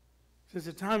 Since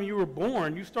the time you were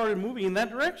born, you started moving in that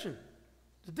direction,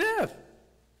 to death.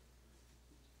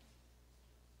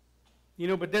 You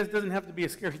know, but death doesn't have to be a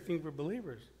scary thing for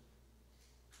believers.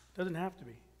 It doesn't have to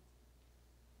be.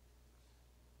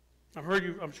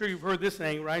 I'm sure you've heard this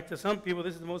saying, right? To some people,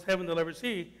 this is the most heaven they'll ever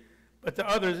see, but to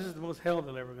others, this is the most hell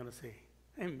they're ever going to see.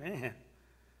 Amen.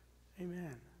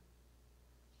 Amen.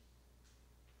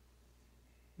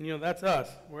 You know, that's us.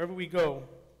 Wherever we go,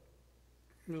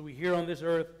 you know, we here on this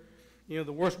earth, you know,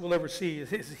 the worst we'll ever see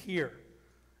is here,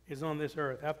 is on this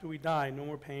earth. After we die, no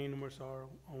more pain, no more sorrow,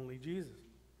 only Jesus.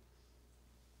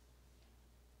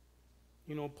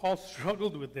 You know, Paul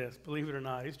struggled with this, believe it or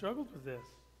not. He struggled with this.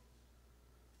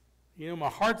 You know, my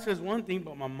heart says one thing,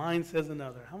 but my mind says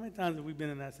another. How many times have we been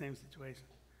in that same situation?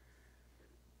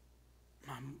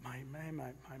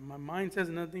 My mind says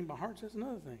another thing, my heart says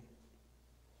another thing.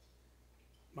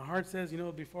 My heart says, you know,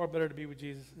 it'd be far better to be with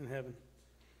Jesus in heaven.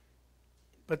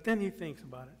 But then he thinks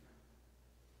about it.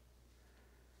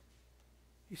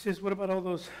 He says, what about all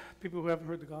those people who haven't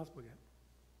heard the gospel yet?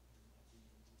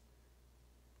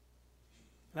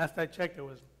 Last I checked, there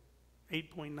was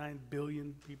 8.9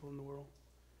 billion people in the world.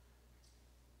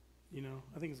 You know,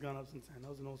 I think it's gone up since then. That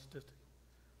was an old statistic.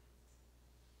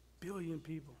 Billion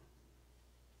people.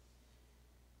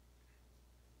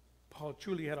 Paul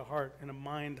truly had a heart and a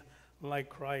mind like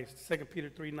Christ. 2 Peter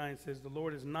 3:9 says, the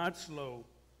Lord is not slow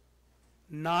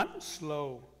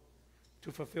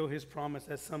to fulfill his promise,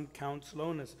 as some count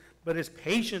slowness, but is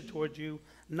patient towards you,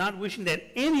 not wishing that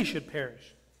any should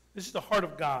perish. This is the heart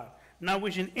of God. Not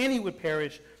wishing any would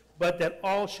perish, but that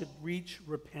all should reach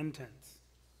repentance.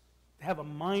 To have a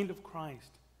mind of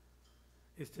Christ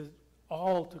is to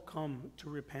all to come to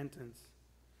repentance.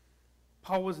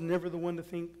 Paul was never the one to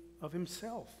think of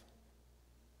himself.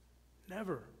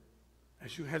 Never.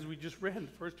 As we just read in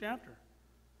the first chapter.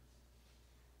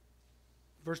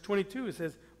 Verse 22, it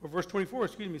says, or verse 24,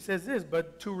 it says this,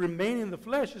 but to remain in the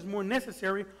flesh is more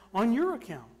necessary on your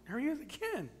account. There he is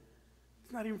again.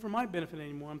 It's not even for my benefit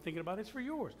anymore. I'm thinking about it. It's for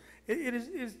yours. It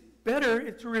is better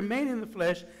to remain in the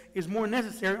flesh is more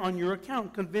necessary on your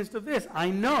account. Convinced of this, I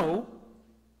know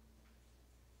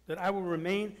that I will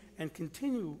remain and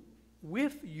continue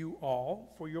with you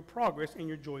all for your progress and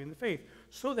your joy in the faith,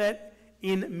 so that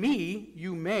in me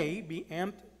you may be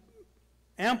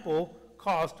ample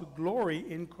cause to glory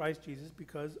in Christ Jesus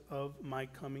because of my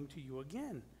coming to you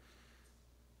again.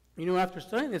 You know, after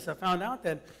studying this, I found out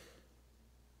that,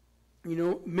 you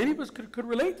know, many of us could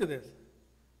relate to this,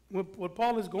 what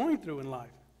Paul is going through in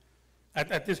life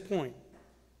at this point.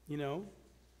 You know,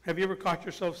 have you ever caught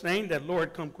yourself saying that,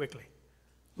 Lord, come quickly?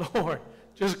 Lord,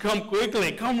 just come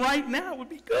quickly. Come right now would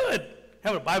be good.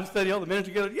 Have a Bible study, all the men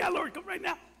together. Yeah, Lord, come right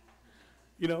now.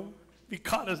 You know, if he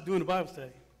caught us doing a Bible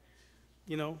study.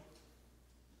 You know,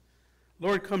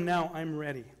 Lord, come now. I'm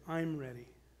ready. I'm ready.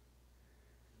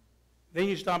 Then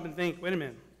you stop and think, wait a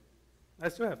minute. I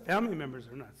still have family members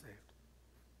that are not saved.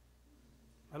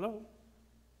 Hello?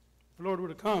 If the Lord were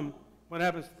to come, what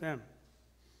happens to them?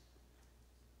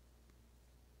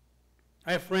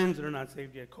 I have friends that are not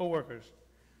saved yet, co-workers.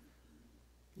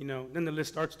 You know, then the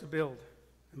list starts to build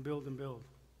and build and build.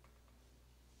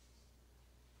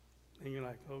 And you're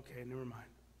like, okay, never mind.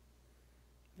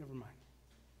 Never mind.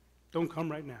 Don't come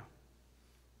right now.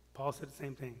 Paul said the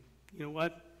same thing. You know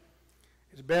what?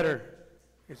 It's better.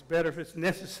 It's better if it's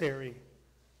necessary.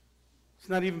 It's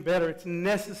not even better. It's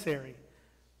necessary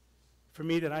for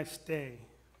me that I stay,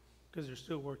 because there's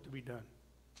still work to be done.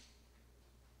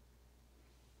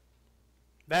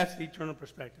 That's the eternal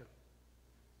perspective.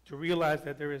 To realize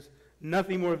that there is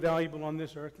nothing more valuable on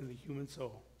this earth than the human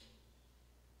soul.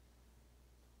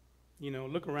 You know,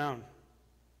 look around.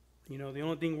 You know, the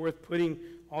only thing worth putting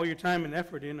all your time and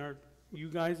effort in are you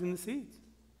guys in the seats.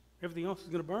 Everything else is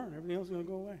going to burn. Everything else is going to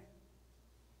go away.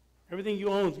 Everything you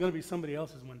own is going to be somebody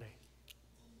else's one day.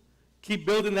 Keep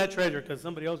building that treasure, because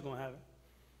somebody else is going to have it.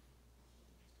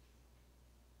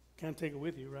 Can't take it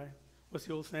with you, right? What's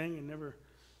the old saying? You never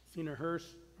seen a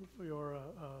hearse or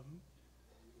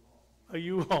a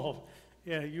U-Haul.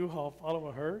 Yeah, a U-Haul follow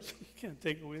a hearse. You can't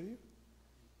take it with you.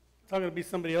 It's not going to be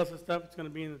somebody else's stuff. It's going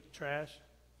to be in the trash.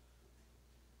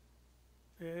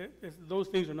 Those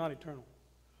things are not eternal.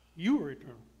 You are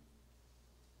eternal.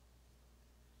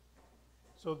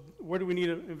 So where do we need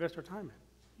to invest our time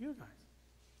in? You guys.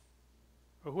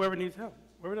 Or whoever needs help.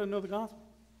 Whoever doesn't know the gospel.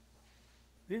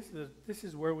 This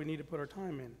is where we need to put our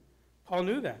time in. Paul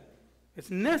knew that. It's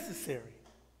necessary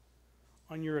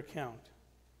on your account.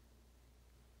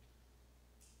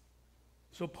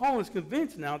 So Paul is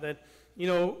convinced now that, you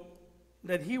know,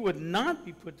 that he would not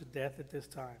be put to death at this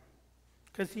time.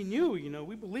 Because he knew,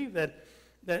 we believe that,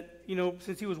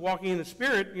 since he was walking in the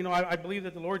Spirit, I believe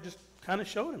that the Lord just kind of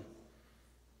showed him.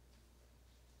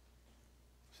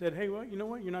 Said, hey, well, you know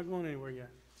what? You're not going anywhere yet.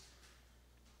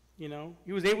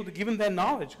 He was able to give him that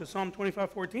knowledge, because Psalm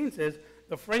 25:14 says,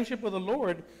 the friendship of the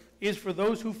Lord is for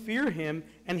those who fear him,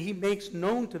 and he makes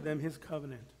known to them his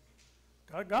covenant.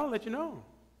 God will let you know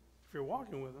if you're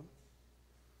walking with him.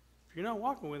 If you're not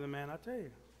walking with him, man, I tell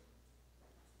you.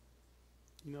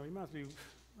 You must be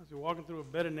walking through a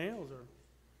bed of nails or,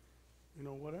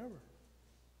 whatever.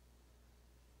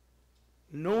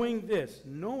 Knowing this,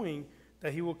 knowing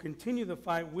that he will continue the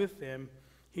fight with them,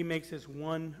 he makes his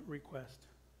one request.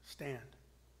 Stand.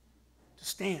 To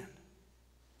stand.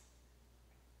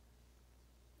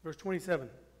 Verse 27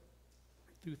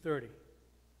 through 30.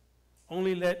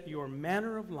 Only let your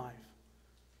manner of life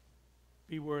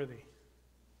be worthy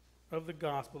of the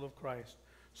gospel of Christ,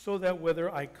 so that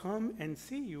whether I come and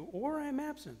see you or I am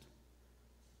absent,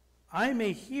 I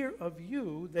may hear of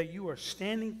you that you are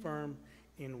standing firm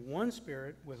in one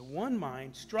spirit, with one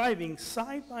mind, striving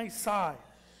side by side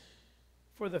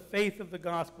for the faith of the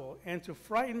gospel, and to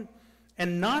frighten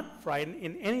and not frighten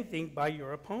in anything by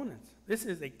your opponents. This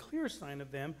is a clear sign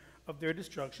of them, of their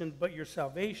destruction, but your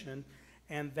salvation,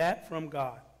 and that from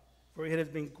God. For it has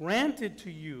been granted to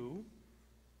you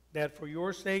that for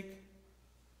your sake,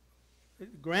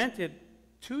 granted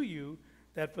to you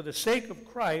that for the sake of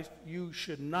Christ, you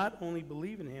should not only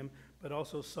believe in him, but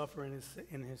also suffer in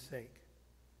his sake.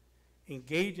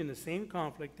 Engage in the same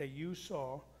conflict that you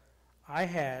saw I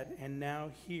had, and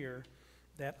now hear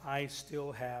that I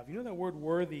still have. That word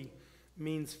worthy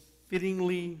means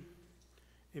fittingly,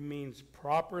 it means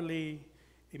properly,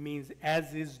 it means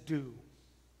as is due.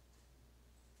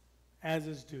 As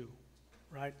is due,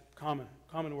 right?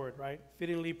 Common word, right?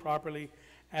 Fittingly, properly,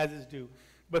 as is due.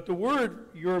 But the word,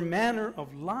 your manner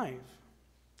of life,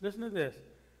 listen to this.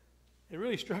 It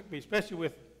really struck me, especially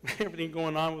with everything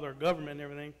going on with our government and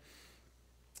everything.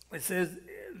 It says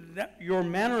that your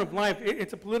manner of life,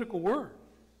 it's a political word.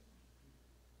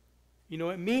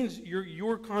 It means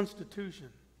your constitution.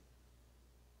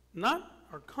 Not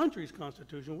our country's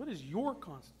constitution. What is your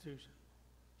constitution?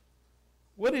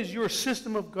 What is your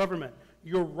system of government?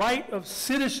 Your right of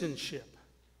citizenship.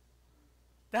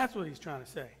 That's what he's trying to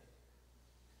say.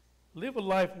 Live a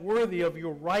life worthy of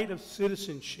your right of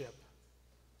citizenship.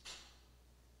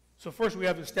 So first we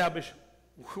have to establish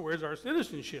where's our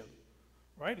citizenship.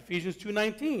 Right? Ephesians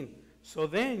 2:19. So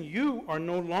then you are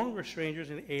no longer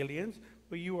strangers and aliens,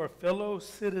 but you are fellow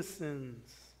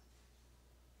citizens.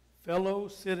 Fellow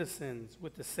citizens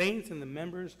with the saints and the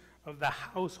members of the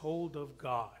household of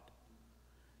God.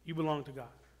 You belong to God.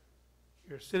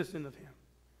 You're a citizen of him.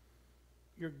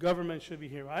 Your government should be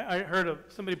here. I heard of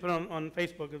somebody put on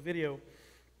Facebook a video,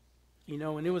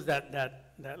 and it was that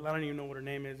I don't even know what her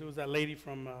name is. It was that lady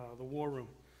from the war room.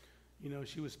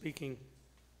 She was speaking,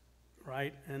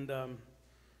 right? And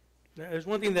there's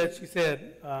one thing that she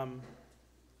said.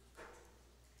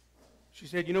 She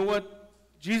said, you know what?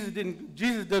 Jesus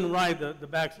doesn't ride the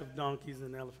backs of donkeys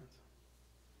and elephants.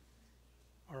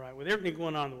 All right, with everything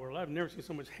going on in the world, I've never seen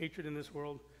so much hatred in this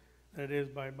world than it is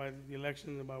by the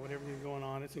elections and by what everything's going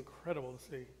on. It's incredible to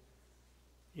see.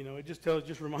 It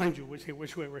just reminds you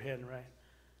which way we're heading, right?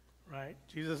 Right?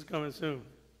 Jesus is coming soon.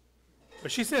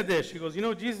 But she said this. She goes,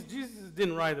 Jesus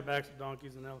didn't ride the backs of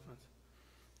donkeys and elephants.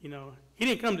 He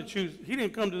didn't come to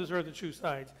this earth to choose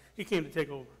sides. He came to take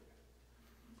over.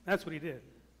 That's what he did.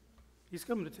 He's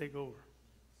coming to take over.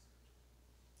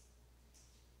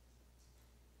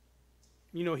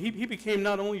 He became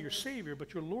not only your Savior,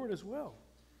 but your Lord as well.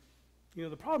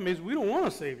 The problem is we don't want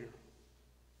a Savior.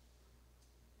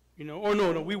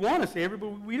 No, we want a Savior,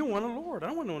 but we don't want a Lord. I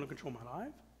don't want no one to control my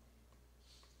life.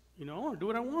 I want to do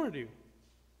what I want to do.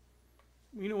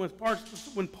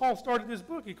 When Paul started this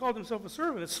book, he called himself a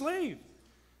servant, a slave.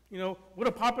 What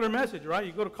a popular message, right?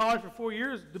 You go to college for 4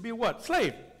 years to be what?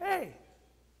 Slave. Hey.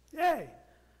 Yay.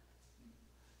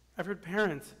 I've heard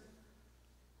parents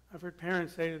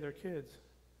say to their kids,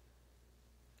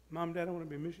 Mom, Dad, I want to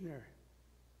be a missionary.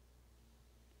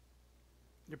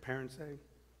 Your parents say,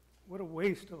 what a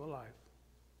waste of a life.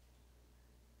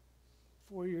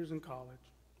 4 years in college,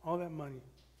 all that money,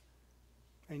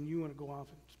 and you want to go off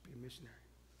and just be a missionary.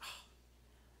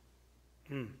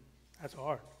 That's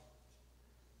hard.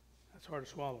 That's hard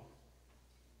to swallow.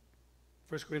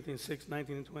 1 Corinthians 6:19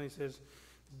 and 20 says,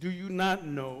 do you not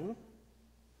know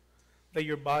that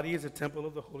your body is a temple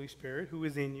of the Holy Spirit who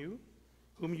is in you,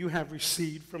 whom you have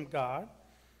received from God?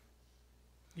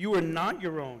 You are not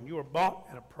your own. You are bought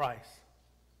at a price.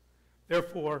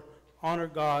 Therefore, honor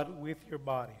God with your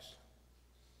bodies.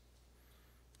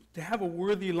 To have a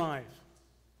worthy life,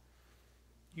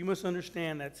 you must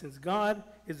understand that since God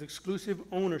is exclusive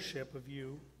ownership of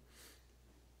you,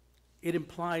 it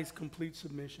implies complete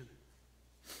submission.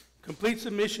 Complete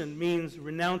submission means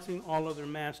renouncing all other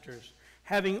masters.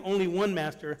 Having only one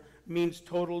master means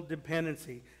total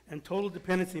dependency. And total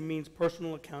dependency means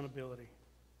personal accountability.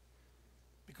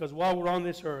 Because while we're on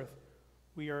this earth,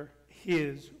 we are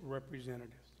his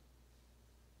representatives.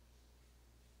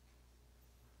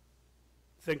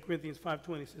 2 Corinthians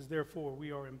 5:20 says, therefore,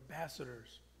 we are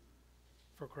ambassadors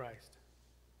for Christ.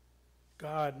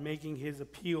 God making his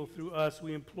appeal through us,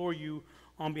 we implore you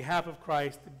on behalf of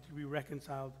Christ to be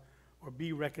reconciled or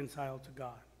be reconciled to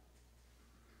God.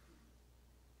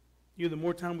 You know, the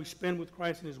more time we spend with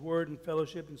Christ in his word and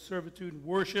fellowship and servitude and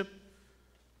worship,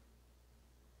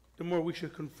 the more we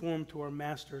should conform to our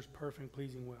master's perfect,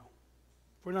 pleasing will.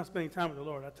 If we're not spending time with the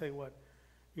Lord, I tell you what,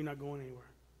 you're not going anywhere.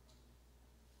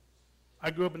 I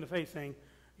grew up in the faith saying,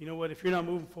 you know what, if you're not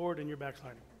moving forward, then you're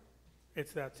backsliding.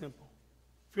 It's that simple.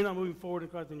 If you're not moving forward in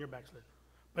Christ, then you're backsliding.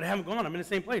 But I haven't gone. I'm in the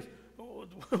same place.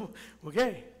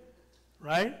 Okay.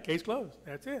 Right? Case closed.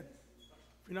 That's it.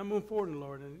 If you're not moving forward in the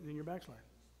Lord, then you're backsliding.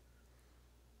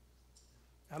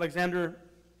 Alexander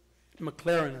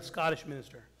MacLaren, a Scottish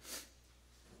minister,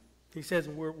 he says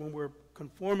when we're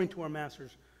conforming to our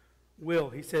master's will,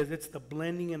 he says it's the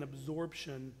blending and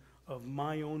absorption of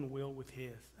my own will with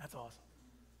his. That's awesome.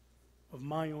 Of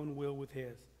my own will with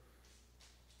his.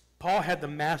 Paul had the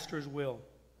master's will.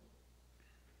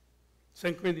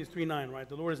 2 Corinthians 3:9, right?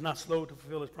 The Lord is not slow to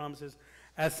fulfill his promises,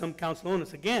 as some count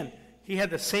slowness. Again, he had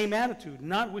the same attitude,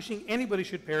 not wishing anybody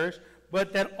should perish,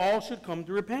 but that all should come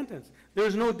to repentance.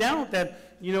 There's no doubt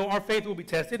that, our faith will be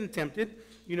tested and tempted.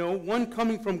 One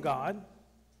coming from God,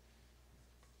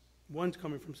 one's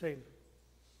coming from Satan.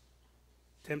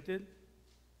 Tempted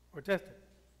or tested.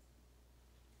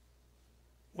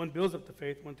 One builds up the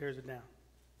faith, one tears it down.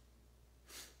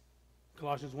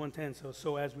 Colossians 1:10 says,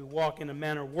 so as we walk in a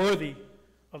manner worthy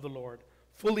of the Lord,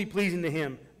 fully pleasing to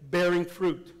him, bearing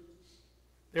fruit.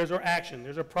 There's our action.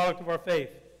 There's our product of our faith.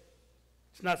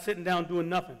 It's not sitting down doing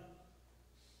nothing.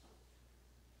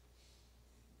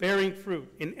 Bearing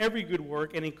fruit in every good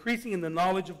work and increasing in the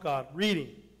knowledge of God. Reading.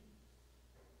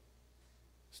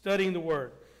 Studying the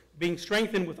word. Being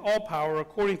strengthened with all power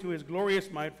according to his glorious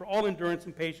might for all endurance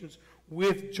and patience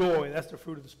with joy. That's the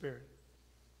fruit of the Spirit.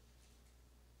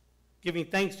 Giving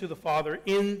thanks to the Father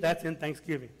that's in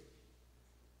thanksgiving.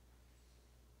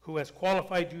 Who has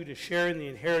qualified you to share in the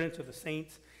inheritance of the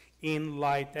saints in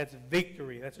light. That's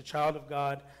victory. That's a child of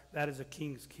God. That is a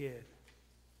king's kid.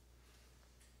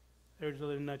 There's it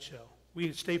in a nutshell.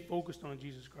 We stay focused on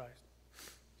Jesus Christ.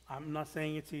 I'm not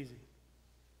saying it's easy.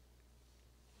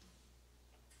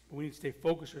 But we need to stay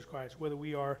focused on Christ, whether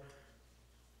we are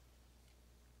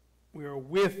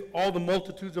with all the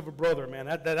multitudes of a brother, man.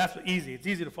 That's easy. It's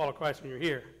easy to follow Christ when you're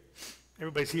here.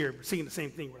 Everybody's here. We're singing the same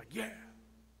thing. We're like, yeah.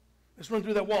 Let's run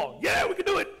through that wall. Yeah, we can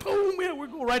do it. Boom, yeah, we'll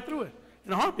go right through it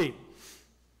in a heartbeat.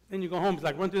 Then you go home, it's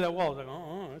like, run through that wall. It's like,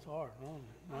 oh, it's hard.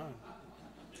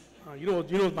 You know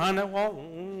what's behind that wall?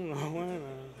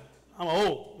 I'm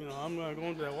old. I'm not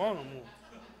going to that wall no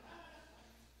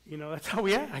more. That's how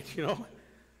we act,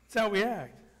 That's how we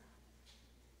act.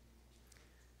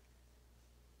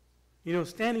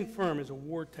 Standing firm is a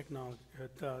war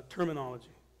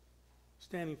terminology.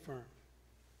 Standing firm.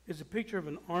 It's a picture of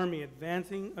an army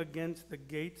advancing against the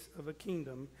gates of a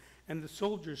kingdom and the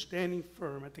soldiers standing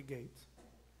firm at the gates,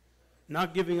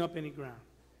 not giving up any ground.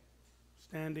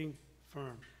 Standing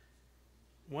firm.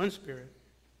 One spirit,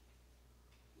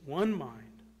 one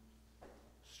mind,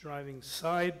 striving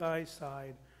side by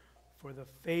side for the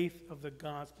faith of the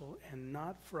gospel and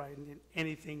not frightened in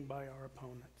anything by our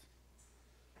opponents.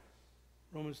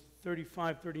 Romans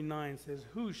 35:39 says,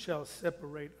 who shall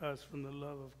separate us from the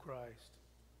love of Christ?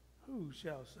 Who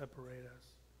shall separate us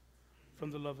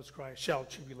from the love of Christ? Shall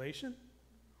tribulation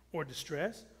or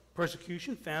distress,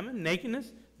 persecution, famine,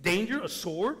 nakedness, danger, a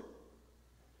sword?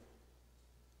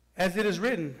 As it is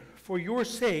written, for your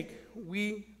sake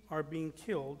we are being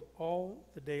killed all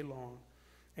the day long,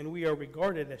 and we are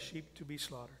regarded as sheep to be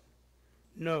slaughtered.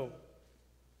 No,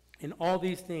 in all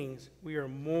these things we are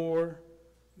more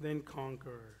than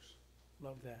conquerors.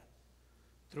 Love that.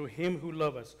 Through him who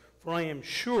loved us. For I am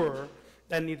sure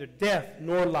that neither death,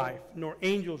 nor life, nor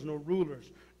angels, nor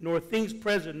rulers, nor things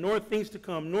present, nor things to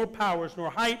come, nor powers, nor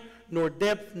height, nor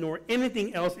depth, nor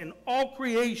anything else in all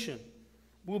creation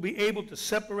will be able to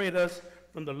separate us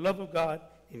from the love of God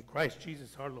in Christ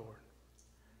Jesus our Lord.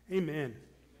 Amen.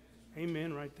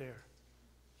 Amen right there.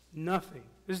 Nothing.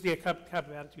 This is the type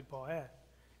of attitude Paul had.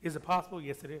 Is it possible?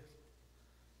 Yes, it is.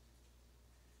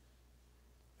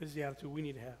 This is the attitude we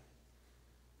need to have.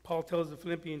 Paul tells the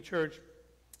Philippian church,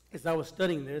 as I was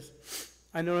studying this,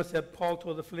 I noticed that Paul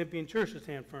told the Philippian church to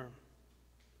stand firm.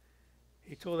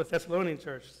 He told the Thessalonian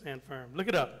church to stand firm. Look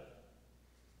it up.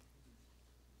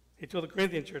 He told the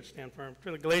Corinthian church to stand firm,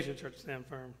 told the Galatian church to stand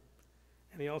firm,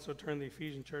 and he also turned the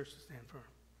Ephesian church to stand firm.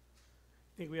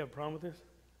 Think we have a problem with this?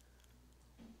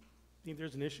 Think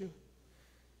there's an issue?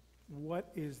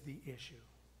 What is the issue?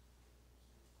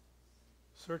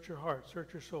 Search your heart,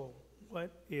 search your soul.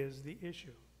 What is the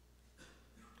issue?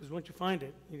 Because once you find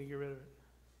it, you need to get rid of it.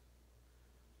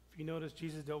 If you notice,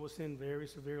 Jesus dealt with sin very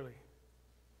severely,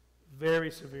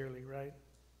 right?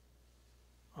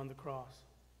 On the cross.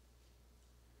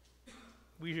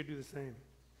 We should do the same.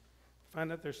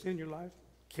 Find out there's sin in your life,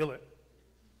 kill it.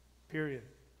 Period.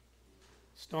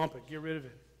 Stomp it, get rid of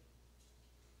it.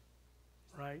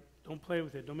 Right? Don't play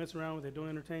with it, don't mess around with it, don't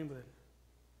entertain with it.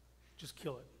 Just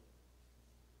kill it.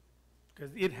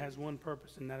 Because it has one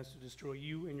purpose, and that is to destroy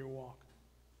you and your walk.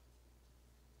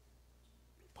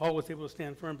 Paul was able to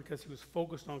stand firm because he was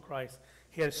focused on Christ.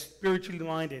 He had spiritually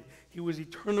minded. He was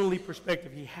eternally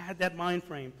perspective. He had that mind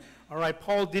frame. All right,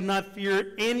 Paul did not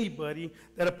fear anybody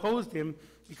that opposed him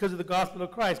because of the gospel of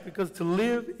Christ, because to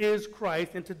live is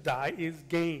Christ and to die is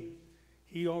gain.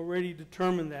 He already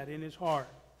determined that in his heart.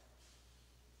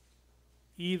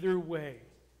 Either way,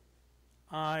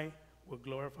 I will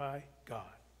glorify God.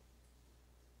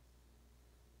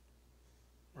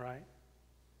 Right?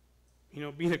 You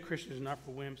know, being a Christian is not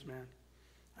for wimps, man.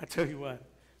 I tell you what,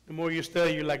 the more you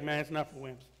study, you're like, man, it's not for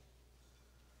wimps.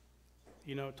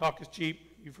 You know, talk is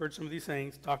cheap. You've heard some of these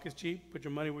sayings. Talk is cheap. Put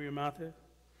your money where your mouth is.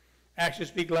 Actions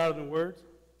speak louder than words.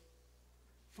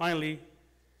 Finally,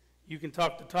 you can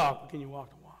talk the talk, but can you walk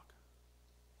the walk?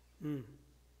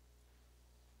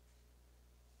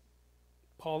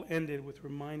 Paul ended with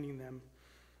reminding them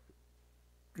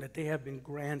that they have been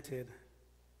granted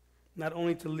not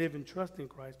only to live and trust in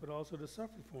Christ, but also to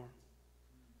suffer for him.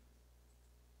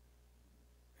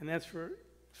 And that's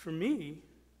for me,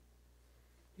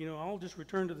 you know, I'll just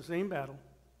return to the same battle,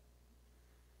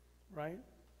 right?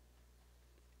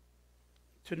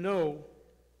 To know,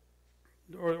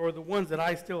 or the ones that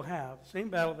I still have, same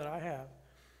battle that I have,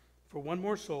 for one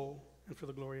more soul and for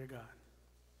the glory of God.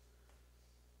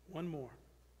 One more.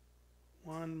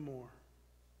 One more.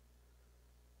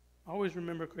 Always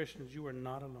remember, Christians, you are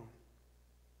not alone.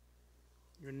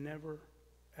 You're never,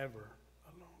 ever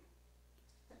alone.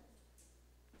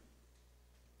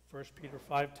 1 Peter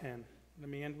 5:10. Let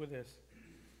me end with this.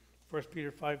 1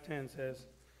 Peter 5:10 says,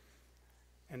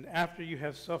 and after you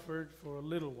have suffered for a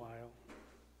little while,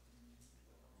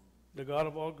 the God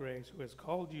of all grace, who has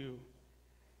called you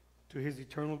to his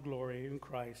eternal glory in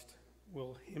Christ,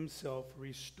 will himself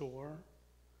restore,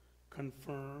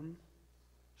 confirm,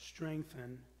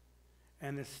 strengthen,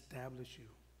 and establish you.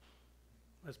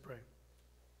 Let's pray.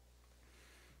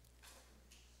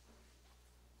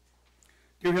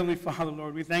 Dear Heavenly Father,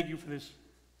 Lord, we thank you for this,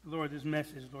 Lord, this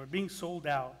message, Lord, being sold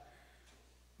out.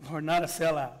 Lord, not a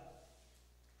sellout.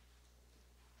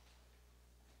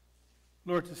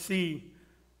 Lord, to see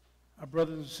our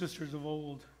brothers and sisters of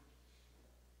old,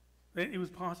 it was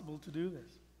possible to do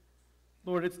this.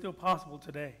 Lord, it's still possible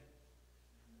today.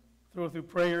 Through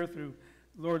prayer, through,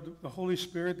 Lord, the Holy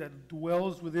Spirit that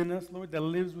dwells within us, Lord, that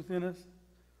lives within us,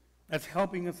 that's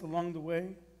helping us along the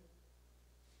way.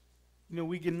 You know,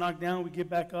 we get knocked down, we get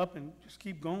back up, and just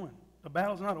keep going. The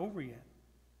battle's not over yet.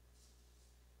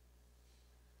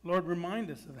 Lord,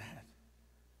 remind us of that.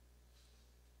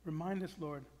 Remind us,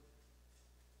 Lord,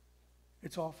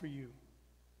 it's all for you.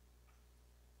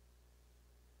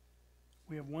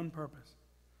 We have one purpose,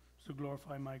 to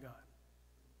glorify my God.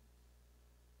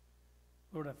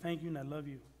 Lord, I thank you and I love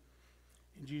you.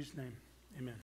 In Jesus' name, amen.